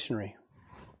afford masonry.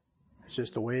 It's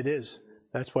just the way it is.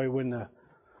 That's why when the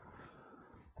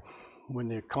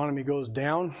economy goes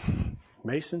down,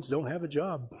 masons don't have a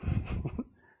job.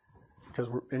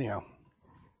 Anyhow.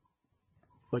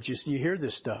 But you hear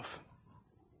this stuff.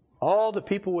 All the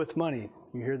people with money,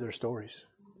 you hear their stories.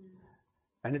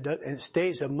 And it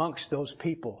stays amongst those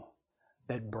people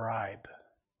that bribe,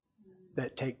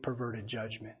 that take perverted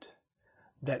judgment,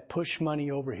 that push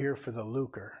money over here for the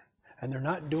lucre. And they're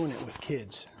not doing it with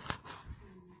kids.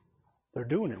 They're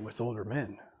doing it with older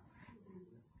men.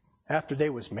 After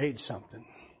they was made something.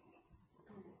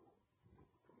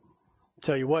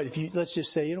 Tell you what, let's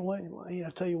just say, you know what,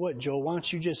 I'll tell you what, Joel, why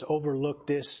don't you just overlook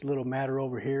this little matter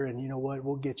over here, and you know what,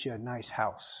 we'll get you a nice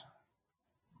house.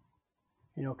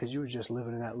 You know, because you were just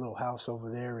living in that little house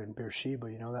over there in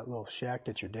Beersheba, you know, that little shack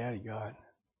that your daddy got.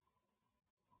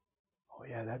 Oh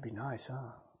yeah, that'd be nice,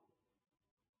 huh?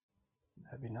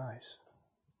 That'd be nice.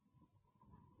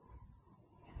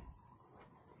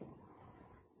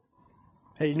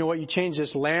 Hey, you know what, you change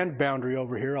this land boundary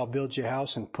over here, I'll build you a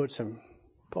house and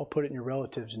I'll put it in your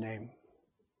relative's name.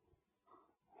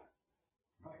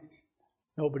 Right.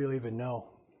 Nobody will even know.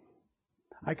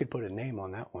 I could put a name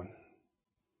on that one.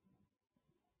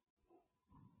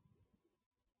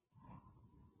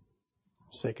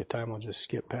 For the sake of time, I'll just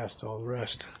skip past all the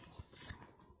rest.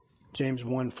 James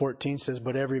 1:14 says,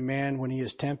 "But every man, when he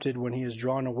is tempted, when he is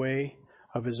drawn away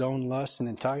of his own lust and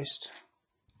enticed,"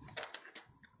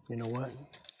 you know what?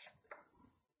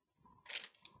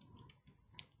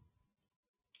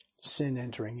 Sin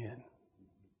entering in.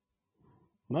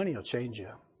 Money will change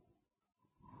you.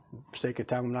 For the sake of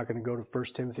time, I'm not going to go to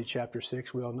 1 Timothy chapter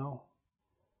 6. We all know.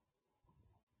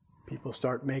 People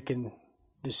start making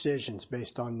decisions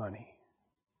based on money.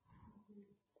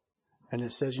 And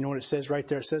it says, you know what it says right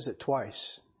there? It says it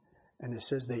twice. And it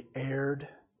says they erred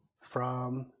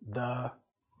from the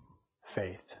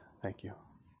faith. Thank you.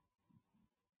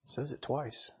 It says it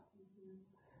twice.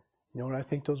 You know what I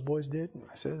think those boys did?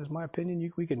 I said, it's my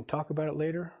opinion. We can talk about it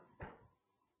later.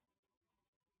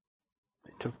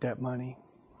 They took that money,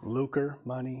 lucre,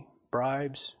 money,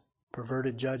 bribes,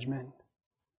 perverted judgment.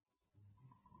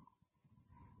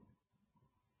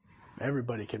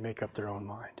 Everybody can make up their own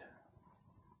mind.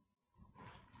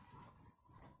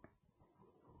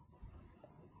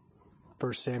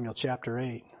 First Samuel chapter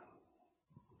 8.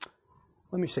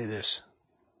 Let me say this,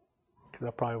 because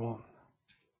I probably won't.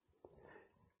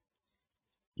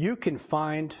 You can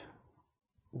find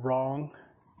wrong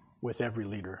with every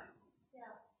leader.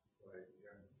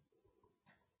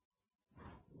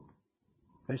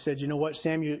 They said, you know what,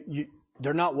 Sam,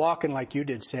 they're not walking like you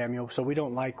did, Samuel, so we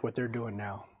don't like what they're doing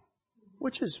now.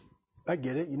 Which is, I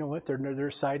get it. You know what?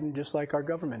 They're siding just like our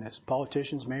government is.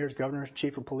 Politicians, mayors, governors,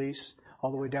 chief of police,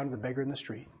 all the way down to the beggar in the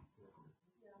street.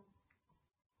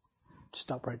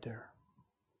 Stop right there.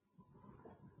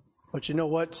 But you know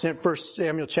what? 1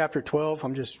 Samuel chapter 12,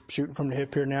 I'm just shooting from the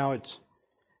hip here now.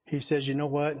 He says, you know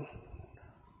what?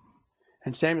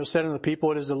 And Samuel said unto the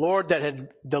people, it is the Lord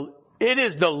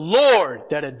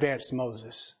that advanced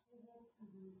Moses.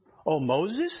 Oh,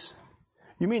 Moses?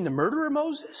 You mean the murderer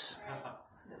Moses?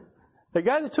 The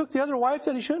guy that took the other wife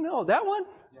that he shouldn't know? That one?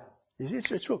 Yeah.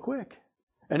 It's real quick.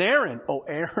 And Aaron. Oh,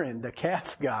 Aaron, the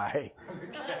calf guy.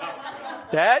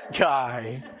 That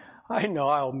guy. I know.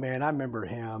 Oh, man, I remember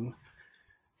him.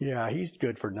 Yeah, he's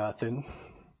good for nothing.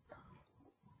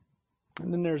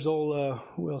 And then there's old,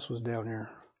 who else was down here?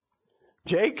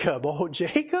 Jacob. Oh,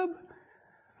 Jacob?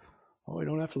 Oh, we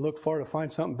don't have to look far to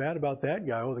find something bad about that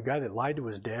guy. Oh, the guy that lied to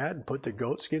his dad and put the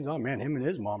goat skins on. Man, him and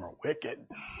his mom are wicked.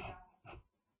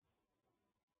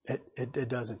 It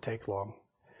doesn't take long.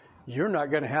 You're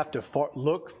not going to have to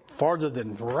look farther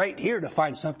than right here to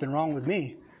find something wrong with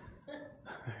me.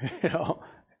 You know,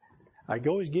 I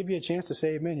always give you a chance to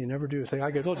say amen. You never do a thing.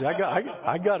 I told you,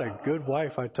 I got a good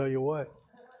wife. I tell you what.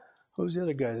 Who's the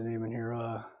other guy's name in here?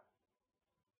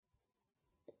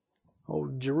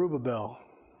 Jerubbaal.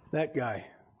 That guy.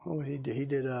 Oh, he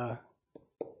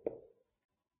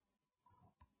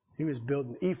was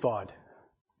building ephod.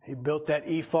 He built that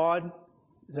ephod.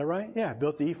 Is that right? Yeah,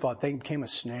 built the ephod. Thing became a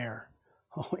snare.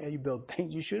 Oh, yeah, you build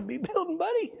things you shouldn't be building,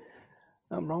 buddy.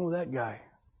 Nothing wrong with that guy.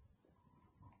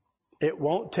 It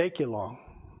won't take you long.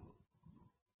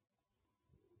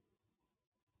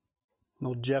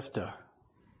 Old Jephthah.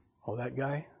 Oh, that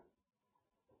guy?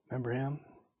 Remember him?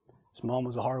 His mom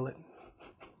was a harlot.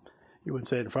 You wouldn't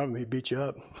say it in front of him, he'd beat you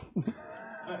up.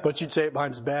 But you'd say it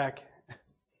behind his back.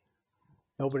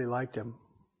 Nobody liked him.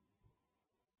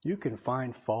 You can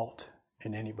find fault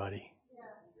in anybody.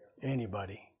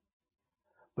 Anybody.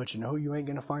 But you know who you ain't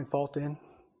going to find fault in?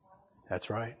 That's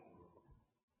right.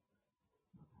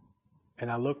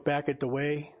 And I look back at the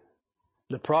way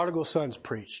the prodigal son's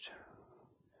preached.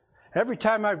 Every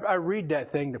time I read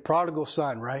that thing, the prodigal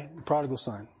son, right? The prodigal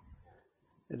son.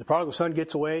 The prodigal son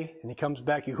gets away and he comes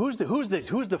back. Who's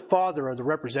the father or the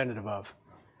representative of?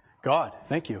 God.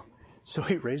 Thank you. So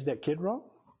he raised that kid wrong?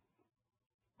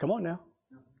 Come on now.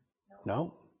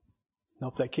 No.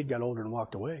 Nope, that kid got older and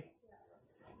walked away.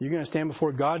 You're going to stand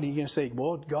before God and you're going to say,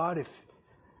 well, God, if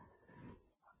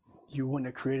you wouldn't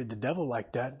have created the devil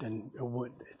like that, then it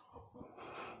would.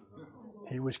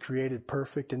 He was created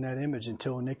perfect in that image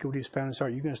until iniquity is found in his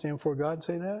heart. You going to stand before God and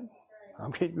say that?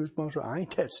 I'm getting goosebumps. I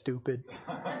ain't that stupid.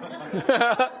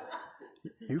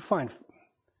 You find.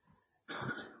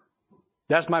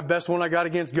 That's my best one I got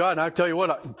against God. And I tell you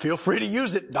what, feel free to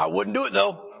use it. I wouldn't do it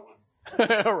though.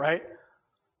 All right.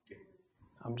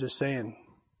 I'm just saying.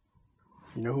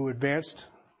 You know who advanced?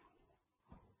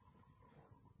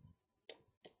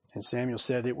 And Samuel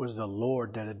said it was the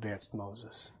Lord that advanced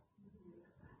Moses.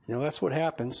 You know, that's what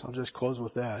happens. I'll just close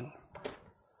with that.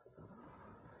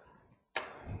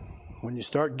 When you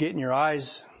start getting your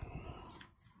eyes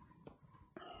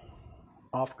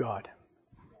off God.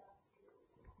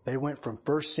 They went from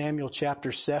 1 Samuel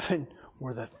chapter 7,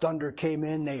 where the thunder came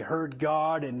in, they heard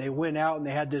God, and they went out and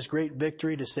they had this great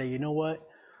victory to say, you know what?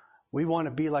 We want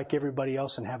to be like everybody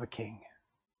else and have a king.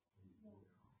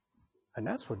 And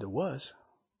that's what it was.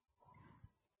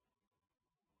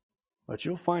 But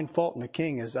you'll find fault in the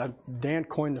king. As Dan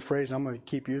coined the phrase, I'm going to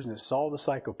keep using it, Saul the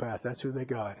psychopath. That's who they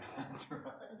got. That's right.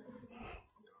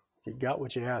 You got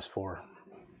what you asked for.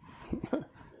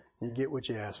 You get what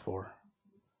you asked for.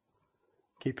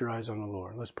 Keep your eyes on the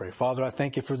Lord. Let's pray. Father, I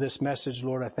thank you for this message,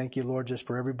 Lord. I thank you, Lord, just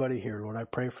for everybody here. Lord, I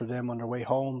pray for them on their way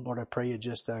home. Lord, I pray you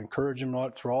just encourage them,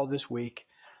 Lord, through all this week.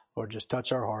 Lord, just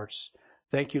touch our hearts.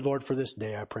 Thank you, Lord, for this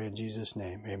day. I pray in Jesus'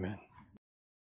 name. Amen.